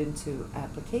you've put it into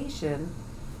application,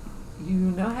 you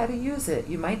know how to use it.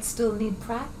 You might still need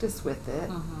practice with it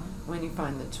when you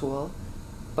find the tool,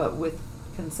 but with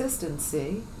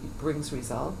consistency, it brings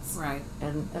results. Right.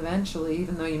 And eventually,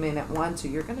 even though you may not want to,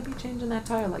 you're going to be changing that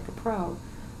tire like a pro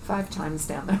 5 times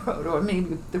down the road, or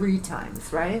maybe 3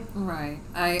 times, right? Right.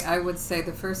 I would say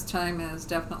the first time is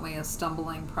definitely a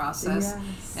stumbling process.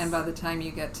 Yes. And by the time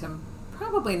you get to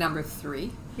probably number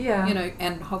 3, Yeah.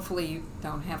 and hopefully you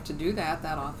don't have to do that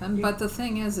often. But the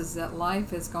thing is that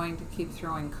life is going to keep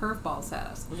throwing curveballs at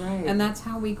us. Right. And that's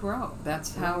how we grow.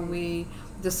 That's how we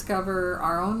discover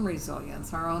our own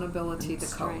resilience, our own ability to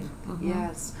cope.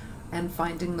 Yes. And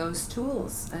finding those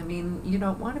tools. I mean, you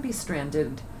don't want to be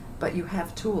stranded, but you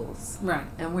have tools. Right.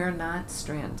 And we're not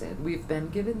stranded. We've been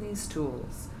given these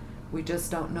tools. We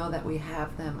just don't know that we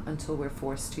have them until we're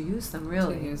forced to use them,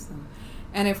 really. To use them.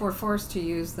 And if we're forced to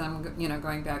use them,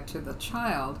 going back to the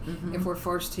child, if we're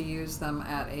forced to use them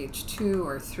at age 2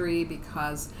 or 3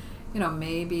 because,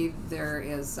 maybe there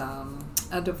is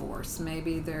a divorce,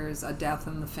 maybe there's a death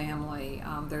in the family,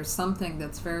 there's something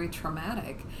that's very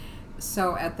traumatic.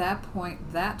 So at that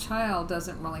point, that child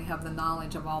doesn't really have the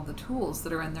knowledge of all the tools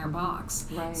that are in their box.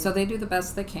 Right. So they do the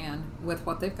best they can with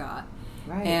what they've got.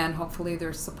 Right. And hopefully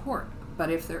there's support.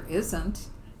 But if there isn't,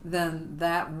 then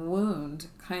that wound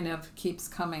kind of keeps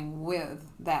coming with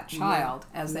that child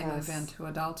as they move into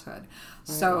adulthood. Right.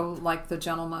 So like the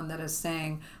gentleman that is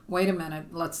saying, wait a minute,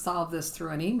 let's solve this through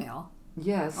an email.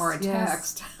 Yes. Or a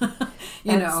text.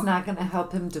 It's not going to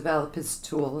help him develop his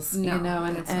tools. No,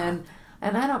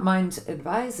 and I don't mind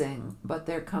advising, but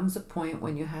there comes a point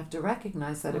when you have to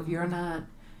recognize that if you're not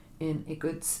in a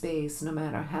good space, no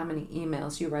matter how many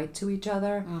emails you write to each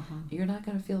other, you're not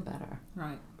going to feel better.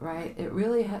 Right. Right? It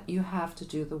really, you have to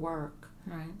do the work.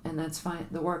 Right. And that's fine.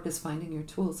 The work is finding your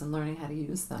tools and learning how to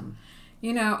use them.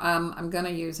 I'm going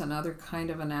to use another kind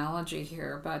of analogy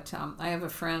here, but I have a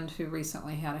friend who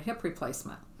recently had a hip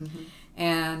replacement.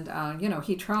 And,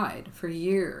 he tried for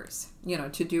years,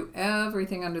 to do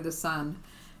everything under the sun,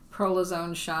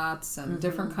 prolozone shots and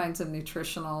different kinds of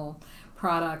nutritional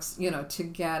products, to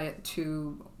get it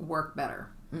to work better.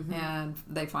 And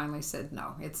they finally said,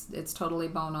 no, it's totally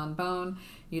bone on bone.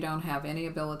 You don't have any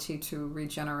ability to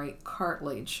regenerate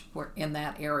cartilage in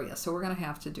that area. So we're going to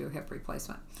have to do a hip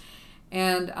replacement.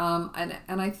 And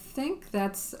I think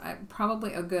that's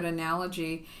probably a good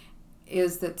analogy,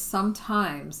 is that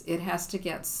sometimes it has to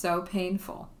get so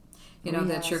painful,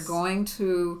 that you're going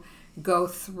to go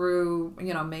through,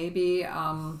 maybe,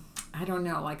 I don't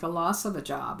know, like a loss of a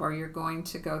job, or you're going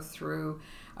to go through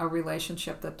a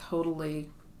relationship that totally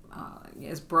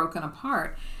is broken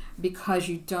apart because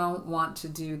you don't want to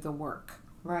do the work.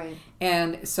 Right.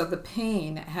 And so the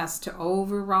pain has to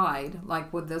override,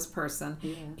 like with this person,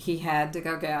 he had to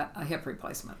go get a hip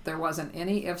replacement. There wasn't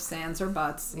any ifs, ands, or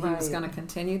buts. He was going to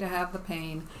continue to have the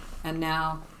pain, and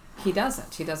now he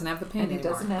doesn't. He doesn't have the pain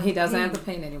anymore. He doesn't have the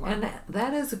pain anymore. And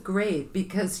that is great,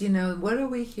 because, what do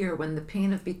we hear when the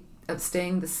pain of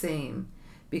staying the same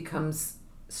becomes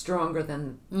stronger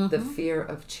than the fear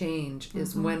of change,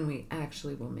 is when we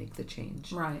actually will make the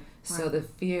change. Right. So the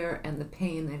fear and the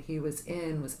pain that he was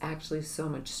in was actually so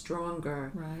much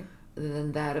stronger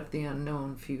than that of the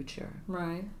unknown future.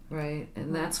 Right. Right.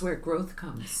 And that's where growth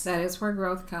comes. That is where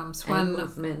growth comes. And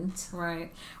movement.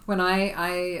 Right. When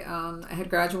I had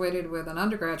graduated with an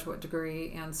undergraduate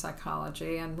degree in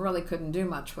psychology and really couldn't do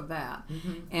much with that.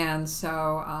 And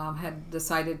so had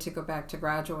decided to go back to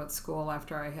graduate school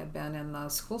after I had been in the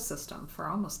school system for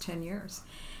almost 10 years.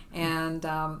 And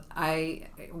I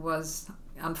was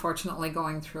unfortunately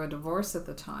going through a divorce at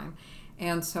the time.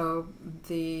 And so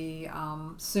the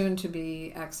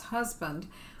soon-to-be ex-husband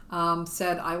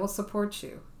said, I will support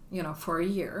you, for a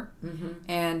year,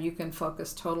 and you can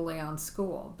focus totally on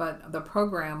school. But the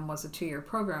program was a 2-year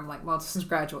program, like most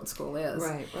graduate school is.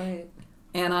 Right.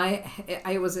 And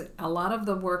I was, a lot of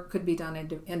the work could be done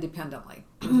independently.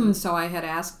 So I had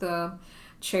asked the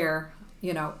chair,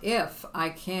 if I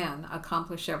can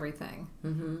accomplish everything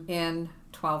in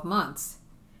 12 months,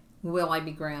 will I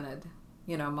be granted,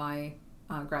 my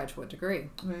graduate degree.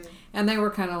 Right. And they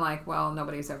were kind of like, well,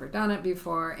 nobody's ever done it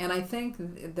before. And I think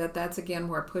that that's again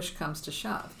where push comes to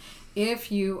shove.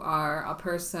 If you are a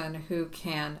person who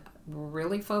can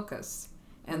really focus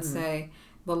and say,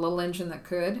 the little engine that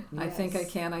could, I think I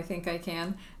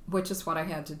can, which is what I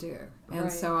had to do.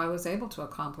 And so I was able to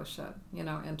accomplish it,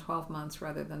 in 12 months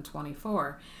rather than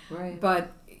 24. Right.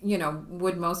 But,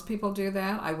 would most people do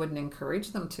that? I wouldn't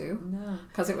encourage them to. No.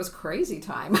 Because it was crazy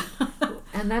time.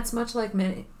 And that's much like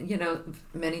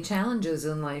many challenges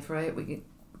in life, right? We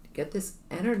get this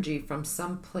energy from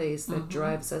some place that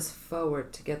drives us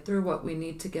forward to get through what we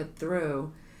need to get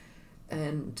through.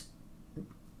 And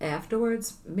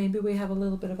afterwards, maybe we have a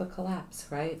little bit of a collapse,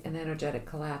 right? An energetic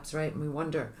collapse, right? And we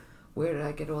wonder, where did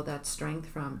I get all that strength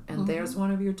from? And there's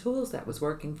one of your tools that was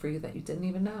working for you that you didn't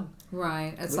even know.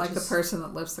 Right. It's like the person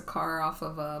that lifts the car off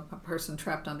of a person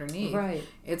trapped underneath. Right.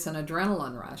 It's an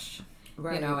adrenaline rush.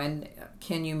 Right. And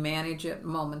can you manage it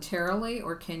momentarily,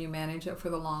 or can you manage it for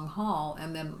the long haul?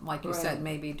 And then, like you said,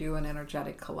 maybe do an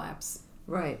energetic collapse.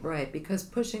 Right. Because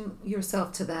pushing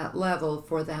yourself to that level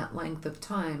for that length of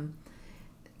time,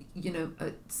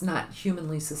 it's not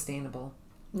humanly sustainable.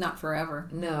 Not forever.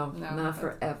 No, not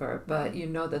forever. But you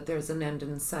know that there's an end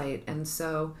in sight. And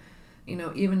so,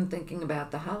 even thinking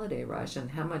about the holiday rush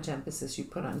and how much emphasis you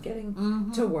put on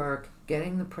getting to work,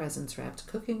 getting the presents wrapped,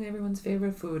 cooking everyone's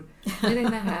favorite food, cleaning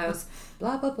the house,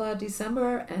 blah, blah, blah.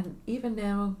 December, and even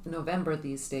now November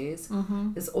these days,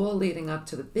 is all leading up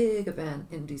to the big event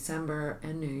in December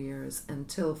and New Year's,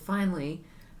 until finally,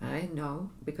 I know,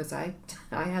 because I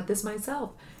had this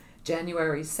myself,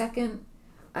 January 2nd,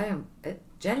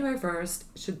 January 1st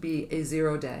should be a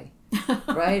 0 day,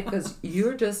 right? Because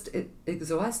you're just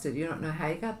exhausted. You don't know how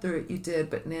you got through it. You did,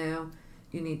 but now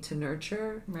you need to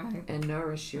nurture and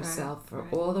nourish yourself for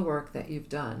all the work that you've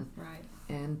done. Right.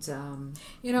 And,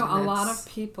 a lot of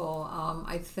people,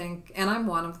 I think, and I'm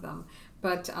one of them,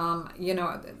 but,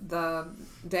 the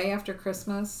day after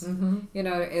Christmas,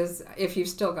 is if you've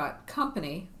still got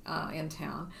company in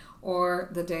town, or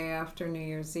the day after New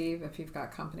Year's Eve, if you've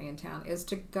got company in town, is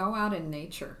to go out in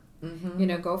nature.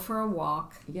 Go for a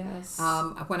walk. Yes.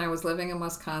 When I was living in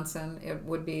Wisconsin, it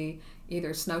would be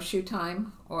either snowshoe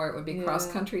time or it would be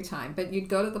cross-country time. But you'd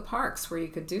go to the parks where you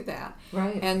could do that.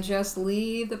 Right. And just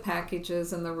leave the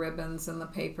packages and the ribbons and the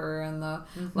paper and the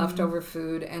leftover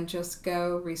food and just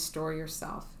go restore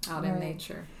yourself out in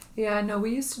nature. Yeah, I know.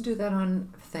 We used to do that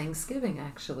on Thanksgiving,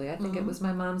 actually. I think it was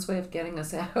my mom's way of getting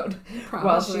us out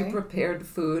while she prepared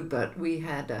food. But we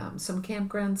had some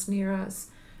campgrounds near us.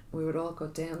 We would all go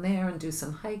down there and do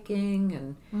some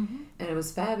hiking, and it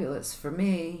was fabulous for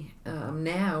me.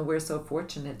 Now we're so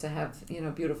fortunate to have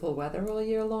beautiful weather all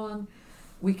year long.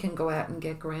 We can go out and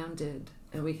get grounded,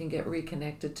 and we can get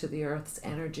reconnected to the earth's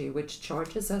energy, which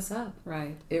charges us up.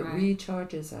 Right. It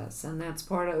recharges us, and that's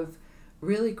part of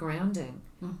really grounding.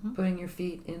 Putting your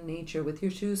feet in nature with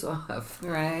your shoes off.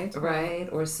 Right?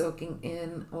 Or soaking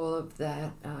in all of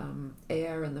that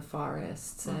air in the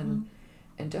forests and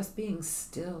just being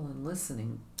still and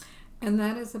listening. And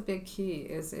that is a big key,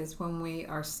 is when we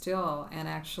are still and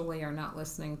actually are not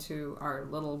listening to our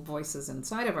little voices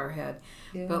inside of our head,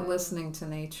 but listening to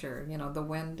nature, the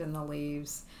wind and the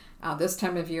leaves. This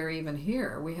time of year, even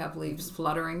here, we have leaves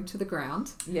fluttering to the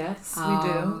ground. Yes, we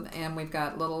do. And we've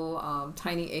got little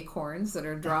tiny acorns that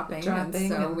are dropping and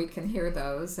so we can hear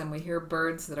those. And we hear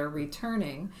birds that are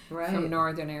returning from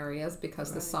northern areas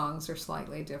because the songs are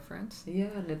slightly different. Yeah,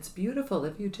 and it's beautiful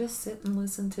if you just sit and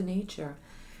listen to nature.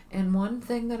 And one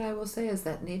thing that I will say is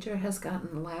that nature has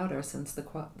gotten louder since the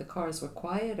cars were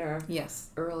quieter. Yes.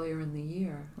 Earlier in the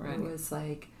year. Right. It was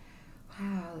like,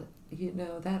 wow,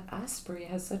 that osprey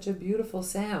has such a beautiful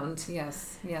sound.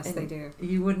 Yes, and they do.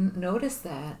 You wouldn't notice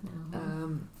that.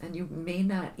 And you may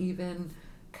not even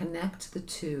connect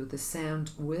the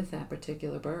sound with that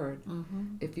particular bird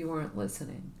if you weren't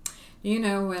listening. When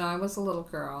I was a little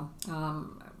girl,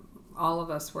 all of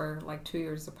us were like 2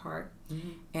 years apart.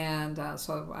 And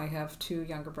so I have 2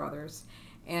 younger brothers.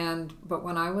 But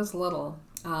when I was little,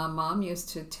 Mom used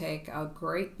to take a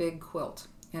great big quilt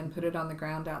and put it on the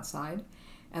ground outside.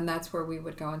 And that's where we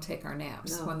would go and take our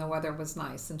naps when the weather was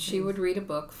nice. And she would read a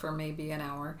book for maybe an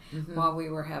hour while we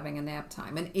were having a nap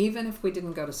time. And even if we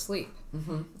didn't go to sleep,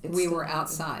 we were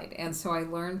outside. And so I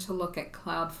learned to look at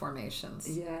cloud formations.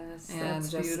 Yes, and that's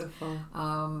just, beautiful.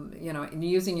 And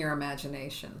using your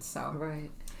imagination. So right.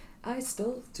 I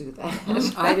still do that.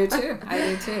 I do too.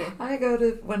 I go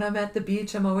when I'm at the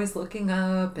beach, I'm always looking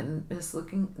up and just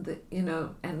looking,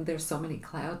 and there's so many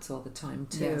clouds all the time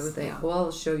too. Yes, they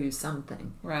all show you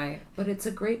something. Right. But it's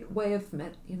a great way of,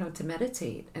 to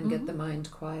meditate and get the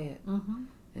mind quiet.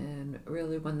 And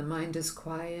really, when the mind is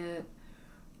quiet,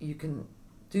 you can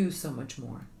do so much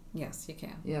more. Yes, you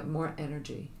can. You have more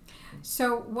energy.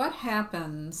 So what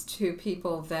happens to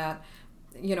people that,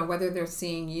 whether they're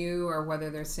seeing you or whether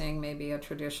they're seeing maybe a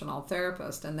traditional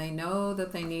therapist, and they know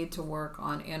that they need to work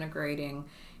on integrating,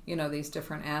 these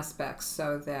different aspects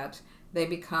so that they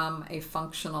become a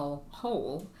functional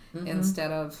whole instead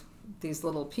of these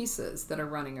little pieces that are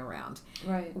running around.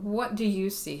 Right. What do you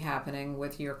see happening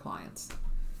with your clients?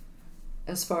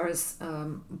 As far as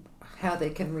how they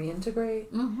can reintegrate?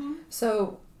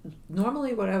 So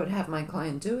normally what I would have my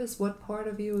client do is, what part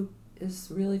of you is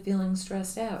really feeling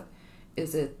stressed out?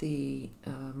 Is it the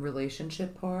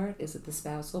relationship part? Is it the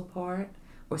spousal part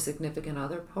or significant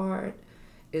other part?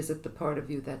 Is it the part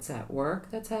of you that's at work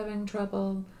that's having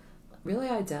trouble? Really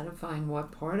identifying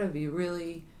what part of you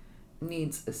really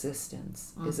needs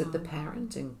assistance. Is it the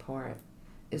parenting part?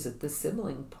 Is it the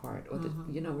sibling part? Or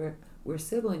we're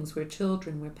siblings, we're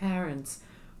children, we're parents,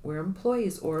 we're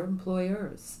employees or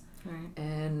employers. Right.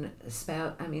 And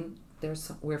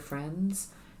we're friends.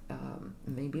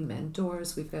 Maybe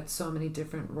mentors. We've got so many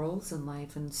different roles in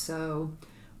life, and so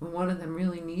when one of them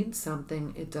really needs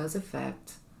something, it does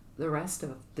affect the rest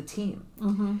of the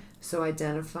team. So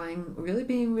identifying, really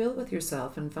being real with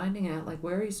yourself and finding out, like,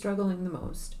 where are you struggling the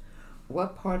most?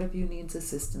 What part of you needs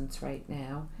assistance right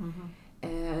now?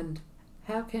 And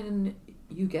how can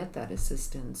you get that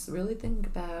assistance? Really think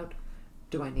about,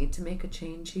 do I need to make a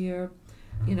change here?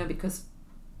 Because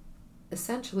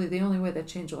essentially, the only way that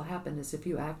change will happen is if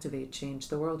you activate change.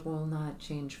 The world will not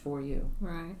change for you.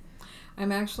 Right.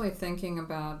 I'm actually thinking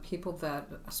about people that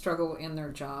struggle in their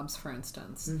jobs, for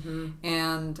instance.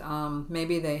 And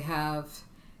maybe they have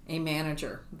a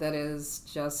manager that is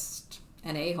just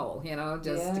an a-hole,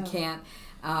 can't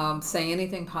say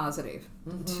anything positive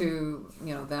to,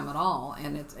 them at all.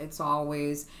 And it's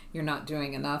always, you're not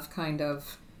doing enough kind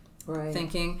of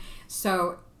thinking.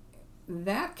 So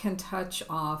that can touch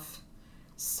off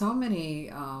so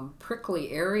many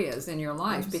prickly areas in your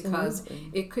life. Absolutely. Because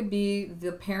it could be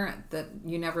the parent that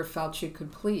you never felt you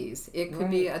could please. It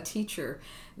could be a teacher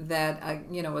that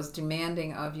was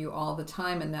demanding of you all the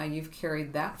time, and now you've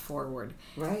carried that forward.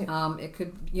 Right. It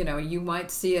could, you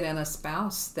might see it in a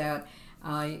spouse that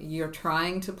you're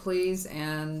trying to please,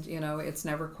 and it's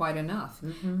never quite enough.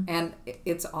 And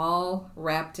it's all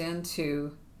wrapped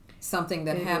into something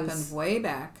that happened way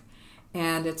back.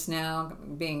 And it's now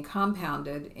being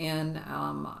compounded in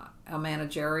a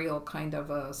managerial kind of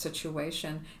a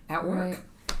situation at work.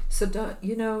 So,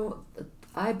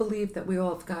 I believe that we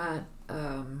all have got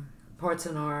parts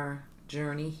in our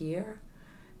journey here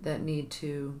that need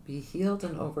to be healed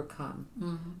and overcome,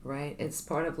 right? It's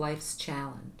part of life's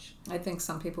challenge. I think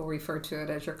some people refer to it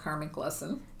as your karmic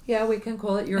lesson. Yeah, we can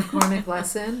call it your karmic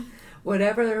lesson.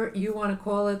 Whatever you want to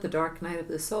call it, the dark night of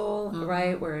the soul,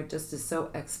 right? Where it just is so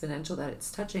exponential that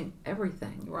it's touching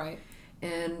everything. Right.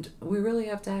 And we really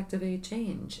have to activate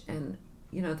change. And,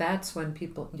 that's when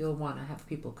you'll want to have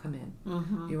people come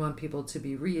in. You want people to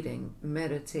be reading,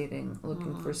 meditating,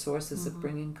 looking for sources of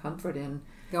bringing comfort in.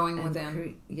 Going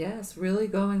within. Yes, really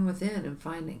going within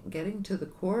and getting to the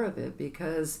core of it,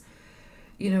 because,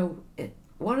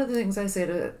 one of the things I say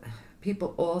to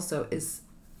people also is,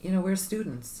 we're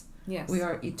students. Yes. We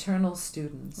are eternal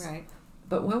students. Right.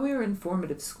 But when we were in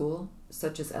formative school,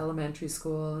 such as elementary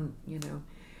school, and,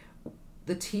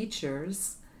 the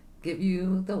teachers give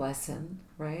you the lesson,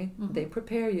 right? They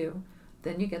prepare you.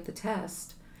 Then you get the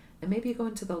test. And maybe you go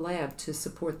into the lab to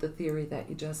support the theory that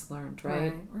you just learned,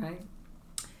 right? Right.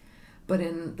 But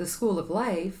in the school of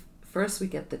life, first we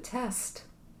get the test.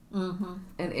 And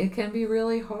it can be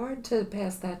really hard to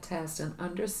pass that test and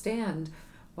understand,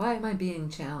 why am I being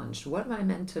challenged? What am I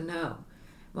meant to know?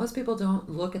 Most people don't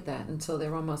look at that until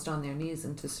they're almost on their knees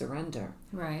and to surrender.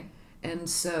 Right. And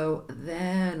so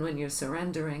then when you're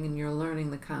surrendering and you're learning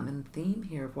the common theme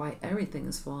here of why everything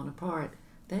is falling apart,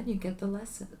 then you get the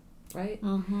lesson, right?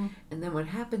 And then what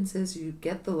happens is you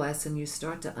get the lesson, you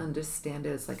start to understand it.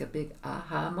 It's like a big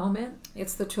aha moment.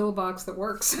 It's the toolbox that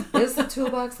works. It's the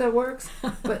toolbox that works.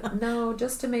 But no,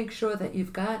 just to make sure that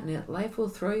you've gotten it, life will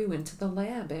throw you into the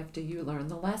lab after you learn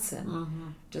the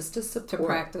lesson. Just to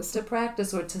support. To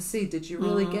practice or to see, did you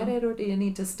really get it, or do you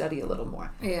need to study a little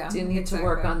more? Yeah. Do you need to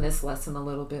work on this lesson a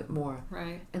little bit more?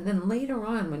 Right. And then later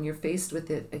on, when you're faced with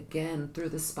it again through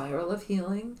the spiral of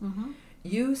healing,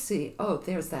 you see, oh,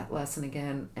 there's that lesson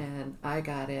again, and I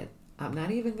got it. I'm not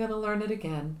even going to learn it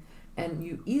again. And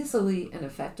you easily and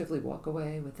effectively walk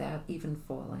away without even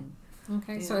falling.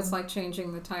 Okay, so it's like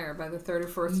changing the tire. By the third or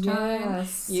fourth time,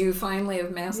 you finally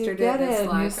have mastered it. It's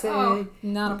like, you say, oh,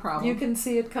 not a problem. You can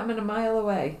see it coming a mile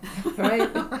away,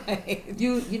 right? Right.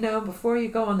 You before you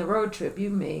go on the road trip,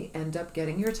 you may end up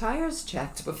getting your tires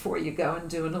checked before you go and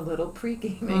doing a little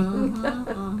pre-gaming.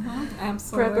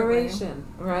 Absolutely. Preparation,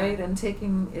 right? And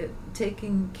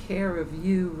taking care of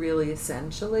you really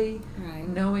essentially,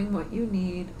 knowing what you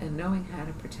need and knowing how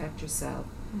to protect yourself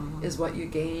is what you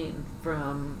gain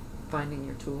from finding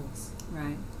your tools.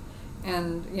 Right.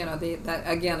 And, that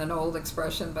again, an old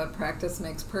expression, but practice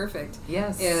makes perfect.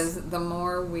 Yes. Is the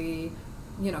more we,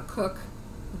 cook,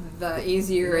 the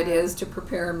easier it is to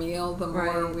prepare a meal, the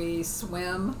more we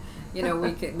swim. We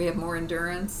have more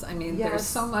endurance. I mean, there's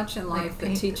so much in life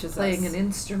that teaches playing us. an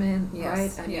instrument,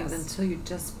 yes, right? I mean, until you're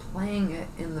just playing it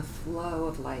in the flow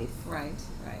of life. Right.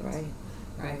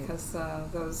 Because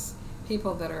those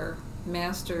people that are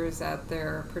masters at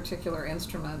their particular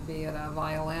instrument, be it a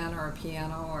violin or a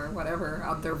piano or whatever,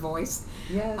 of their voice.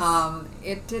 Yes.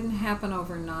 It didn't happen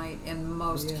overnight in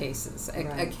most cases.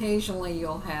 Occasionally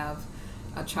you'll have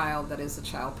a child that is a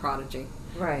child prodigy.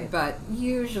 Right. But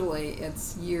usually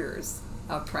it's years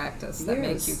of practice that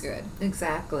make you good.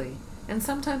 Exactly. And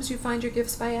sometimes you find your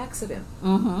gifts by accident.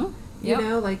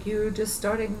 Like you're just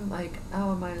starting like,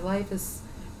 oh, my life is...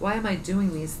 Why am I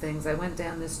doing these things? I went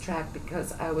down this track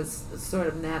because I was sort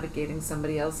of navigating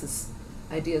somebody else's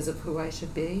ideas of who I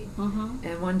should be.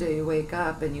 And one day you wake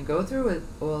up and you go through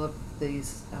all of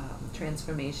these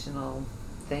transformational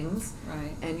things.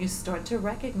 Right. And you start to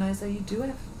recognize that you do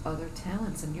have other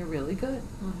talents and you're really good.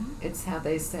 It's how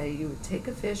they say you would take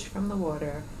a fish from the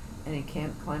water and it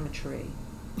can't climb a tree.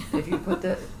 If you put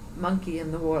the monkey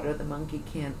in the water, the monkey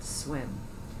can't swim.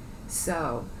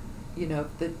 So,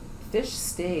 the fish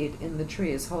stayed in the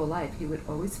tree his whole life, he would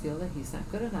always feel that he's not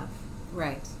good enough.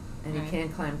 Right. And he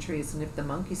can't climb trees. And if the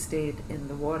monkey stayed in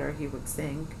the water, he would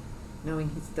sink,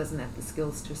 knowing he doesn't have the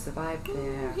skills to survive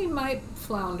there. He might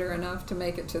flounder enough to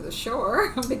make it to the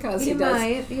shore because he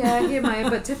might. Yeah, he might.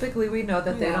 But typically we know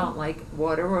that they don't like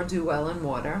water or do well in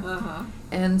water.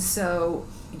 And so,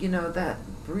 that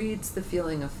breeds the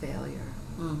feeling of failure.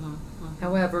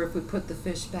 However, if we put the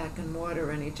fish back in water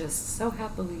and he just so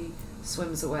happily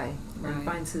swims away and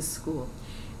finds his school.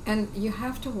 And you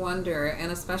have to wonder,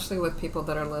 and especially with people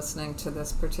that are listening to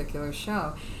this particular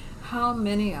show, how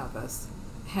many of us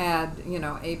had,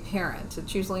 a parent,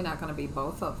 it's usually not going to be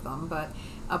both of them, but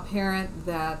a parent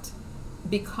that,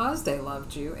 because they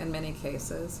loved you in many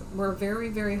cases, were very,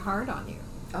 very hard on you.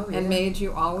 And made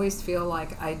you always feel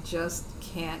like, I just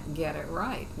can't get it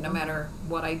right. No matter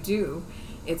what I do,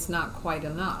 it's not quite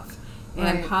enough.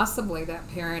 And possibly that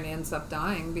parent ends up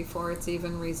dying before it's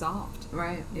even resolved.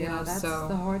 Right. That's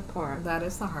the hard part. That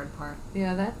is the hard part.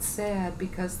 Yeah, that's sad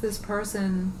because this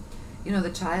person, the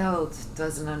child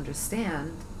doesn't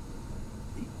understand.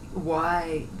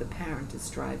 why the parent is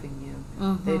driving you.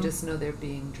 Mm-hmm. They just know they're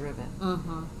being driven.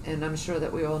 Mm-hmm. And I'm sure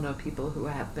that we all know people who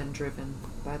have been driven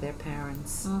by their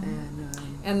parents.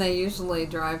 Mm-hmm. And they usually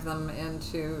drive them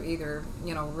into either,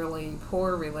 really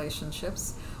poor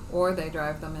relationships, or they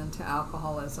drive them into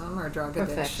alcoholism or drug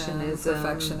addiction,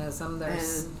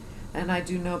 perfectionism. And I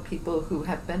do know people who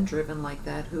have been driven like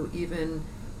that, who even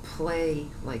play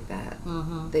like that.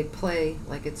 Mm-hmm. They play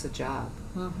like it's a job.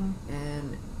 Mm-hmm.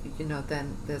 And,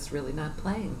 then there's really not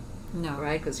playing. No.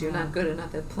 Right? Because you're not good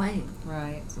enough at playing.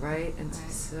 Right. Right? And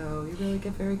right. So you really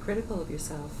get very critical of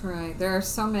yourself. Right. There are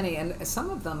so many, and some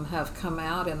of them have come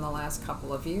out in the last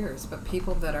couple of years, but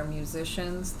people that are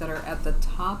musicians that are at the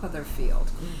top of their field,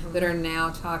 Mm-hmm. that are now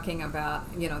talking about,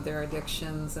 their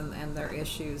addictions and their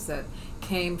issues that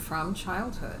came from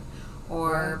childhood,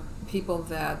 or people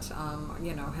that,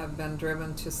 have been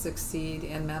driven to succeed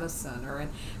in medicine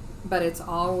but it's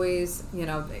always,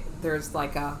 there's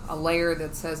like a layer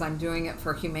that says I'm doing it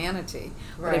for humanity.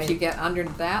 Right. But if you get under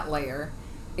that layer,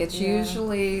 it's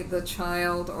usually the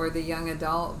child or the young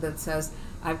adult that says,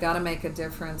 I've got to make a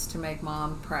difference to make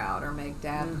mom proud or make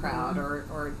dad Mm-hmm. proud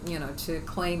or to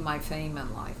claim my fame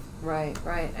in life. Right.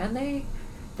 And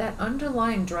that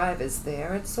underlying drive is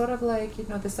there. It's sort of like,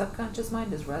 the subconscious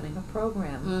mind is running a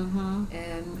program. Mm-hmm.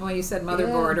 And well, you said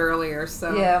motherboard earlier,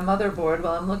 so. Yeah, motherboard.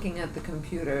 Well, I'm looking at the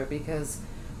computer because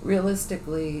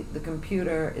realistically, the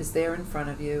computer is there in front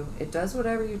of you. It does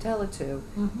whatever you tell it to,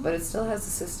 Mm-hmm. but it still has a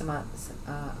system,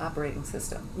 operating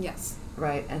system. Yes.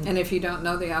 Right. And if you don't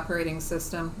know the operating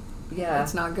system,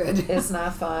 it's not good. It's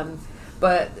not fun.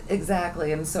 But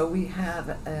exactly, and so we have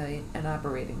an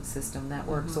operating system that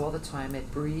works Mm-hmm. all the time.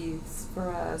 It breathes for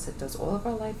us. It does all of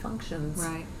our life functions.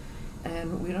 Right.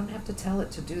 And we don't have to tell it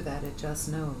to do that. It just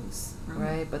knows,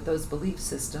 right? But those belief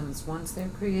systems, once they're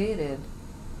created,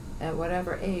 at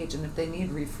whatever age, and if they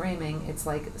need reframing, it's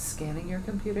like scanning your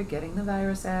computer, getting the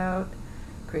virus out,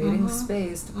 creating Mm-hmm.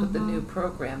 space to put the Mm-hmm. new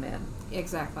program in.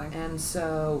 Exactly. And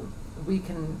so we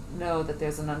can know that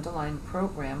there's an underlying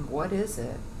program. What is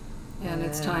it? And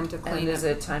it's time to clean and it. Is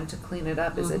it time to clean it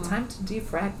up? Is it Mhm. time to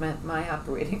defragment my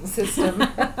operating system?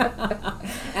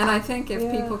 And I think if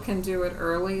people can do it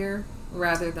earlier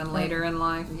rather than later in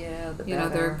life, the they're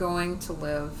better. going to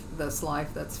live this life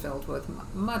that's filled with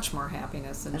much more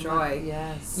happiness and joy,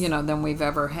 yes. than we've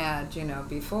ever had,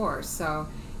 before. So,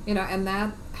 and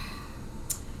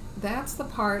that's the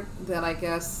part that I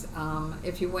guess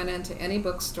if you went into any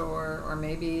bookstore or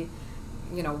maybe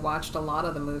watched a lot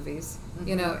of the movies,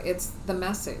 Mm-hmm. it's the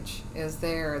message is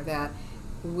there that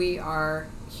we are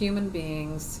human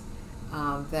beings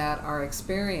that are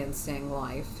experiencing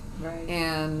life, Right.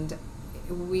 and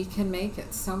we can make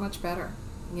it so much better,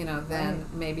 than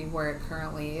Right. maybe where it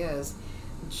currently is,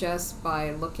 just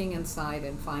by looking inside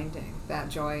and finding that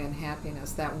joy and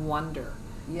happiness, that wonder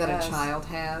that Yes. a child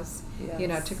has,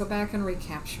 Yes. to go back and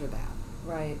recapture that.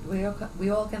 Right. We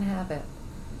all can have it.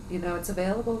 It's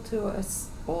available to us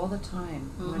all the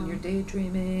time. When Mhm. you're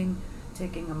daydreaming,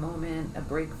 taking a moment, a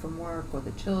break from work or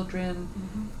the children,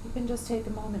 you can just take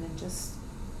a moment and just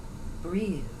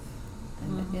breathe.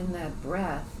 And Mhm. in that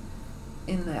breath,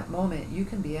 in that moment, you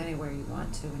can be anywhere you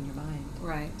want to in your mind.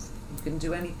 Right. You can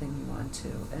do anything you want to.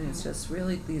 And it's Mhm. just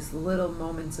really these little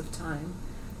moments of time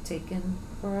taken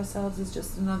for ourselves is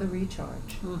just another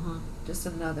recharge. Mm-hmm. Just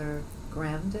another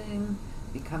grounding,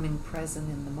 becoming present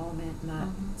in the moment, not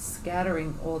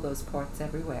scattering all those parts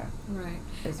everywhere. Right.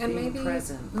 As And being maybe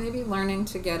present. maybe learning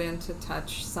to get into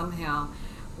touch somehow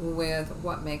with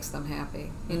what makes them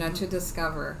happy. To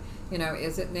discover,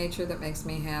 is it nature that makes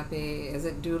me happy? Is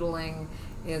it doodling?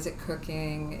 Is it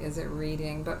cooking? Is it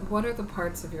reading? But what are the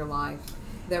parts of your life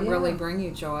that really bring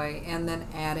you joy, and then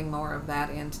adding more of that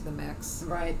into the mix?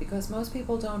 Right, because most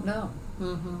people don't know.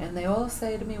 Mm-hmm. And they all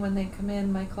say to me when they come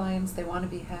in, my clients, they want to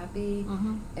be happy,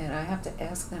 Mm-hmm. and I have to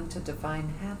ask them to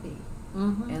define happy.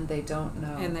 Mm-hmm. And they don't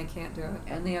know. And they can't do it.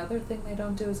 And the other thing they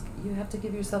don't do is you have to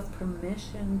give yourself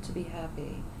permission to be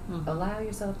happy. Mhm. Allow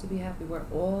yourself to be happy. We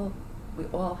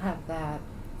all have that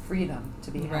freedom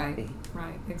to be happy.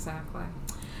 Right, exactly.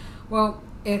 Well,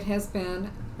 it has been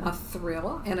a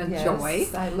thrill and a Yes, joy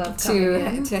I love coming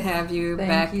in. to have you Thank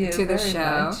back you to the very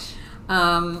show.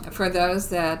 much. For those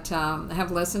that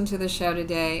have listened to the show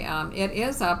today, it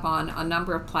is up on a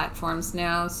number of platforms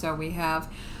now. So we have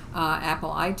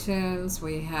Apple iTunes,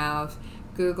 we have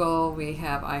Google, we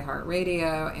have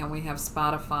iHeartRadio, and we have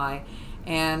Spotify.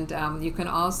 And you can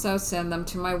also send them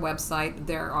to my website.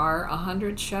 There are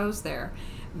 100 shows there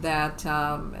that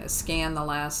scan the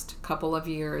last couple of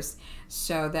years.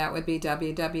 So that would be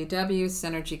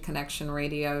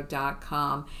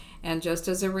www.synergyconnectionradio.com. And just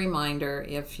as a reminder,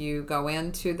 if you go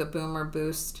into the Boomer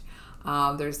Boost,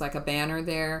 there's like a banner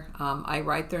there. I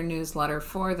write their newsletter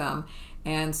for them.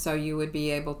 And so you would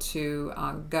be able to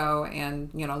go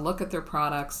and, look at their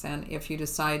products. And if you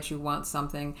decide you want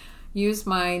something, use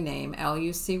my name,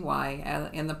 Lucy, in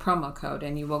the promo code,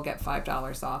 and you will get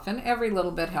 $5 off. And every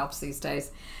little bit helps these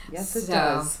days. Yes, it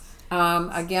does.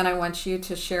 Again, I want you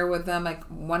to share with them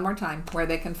one more time where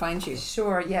they can find you.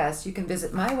 Sure, yes. You can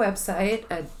visit my website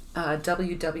at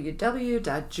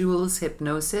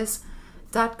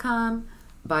www.juleshypnosis.com,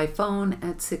 by phone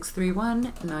at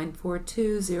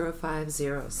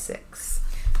 631-942-0506.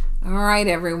 All right,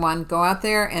 everyone. Go out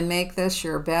there and make this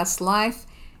your best life.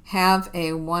 Have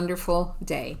a wonderful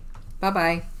day.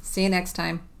 Bye-bye. See you next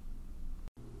time.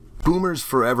 Boomers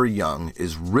Forever Young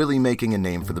is really making a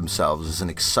name for themselves as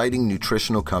an exciting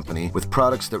nutritional company with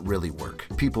products that really work.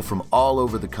 People from all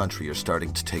over the country are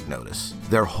starting to take notice.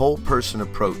 Their whole person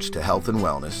approach to health and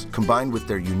wellness, combined with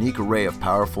their unique array of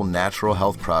powerful natural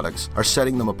health products, are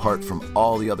setting them apart from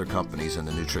all the other companies in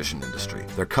the nutrition industry.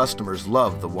 Their customers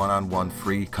love the one-on-one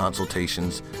free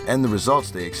consultations and the results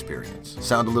they experience.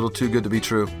 Sound a little too good to be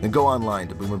true? Then go online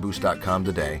to boomerboost.com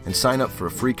today and sign up for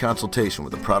a free consultation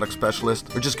with a product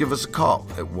specialist, or just give us a call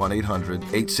at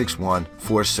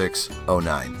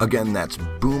 1-800-861-4609. Again, that's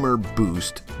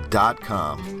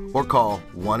boomerboost.com, or call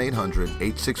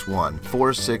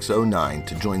 1-800-861-4609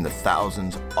 to join the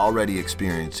thousands already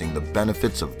experiencing the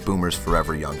benefits of Boomers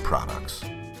Forever Young products.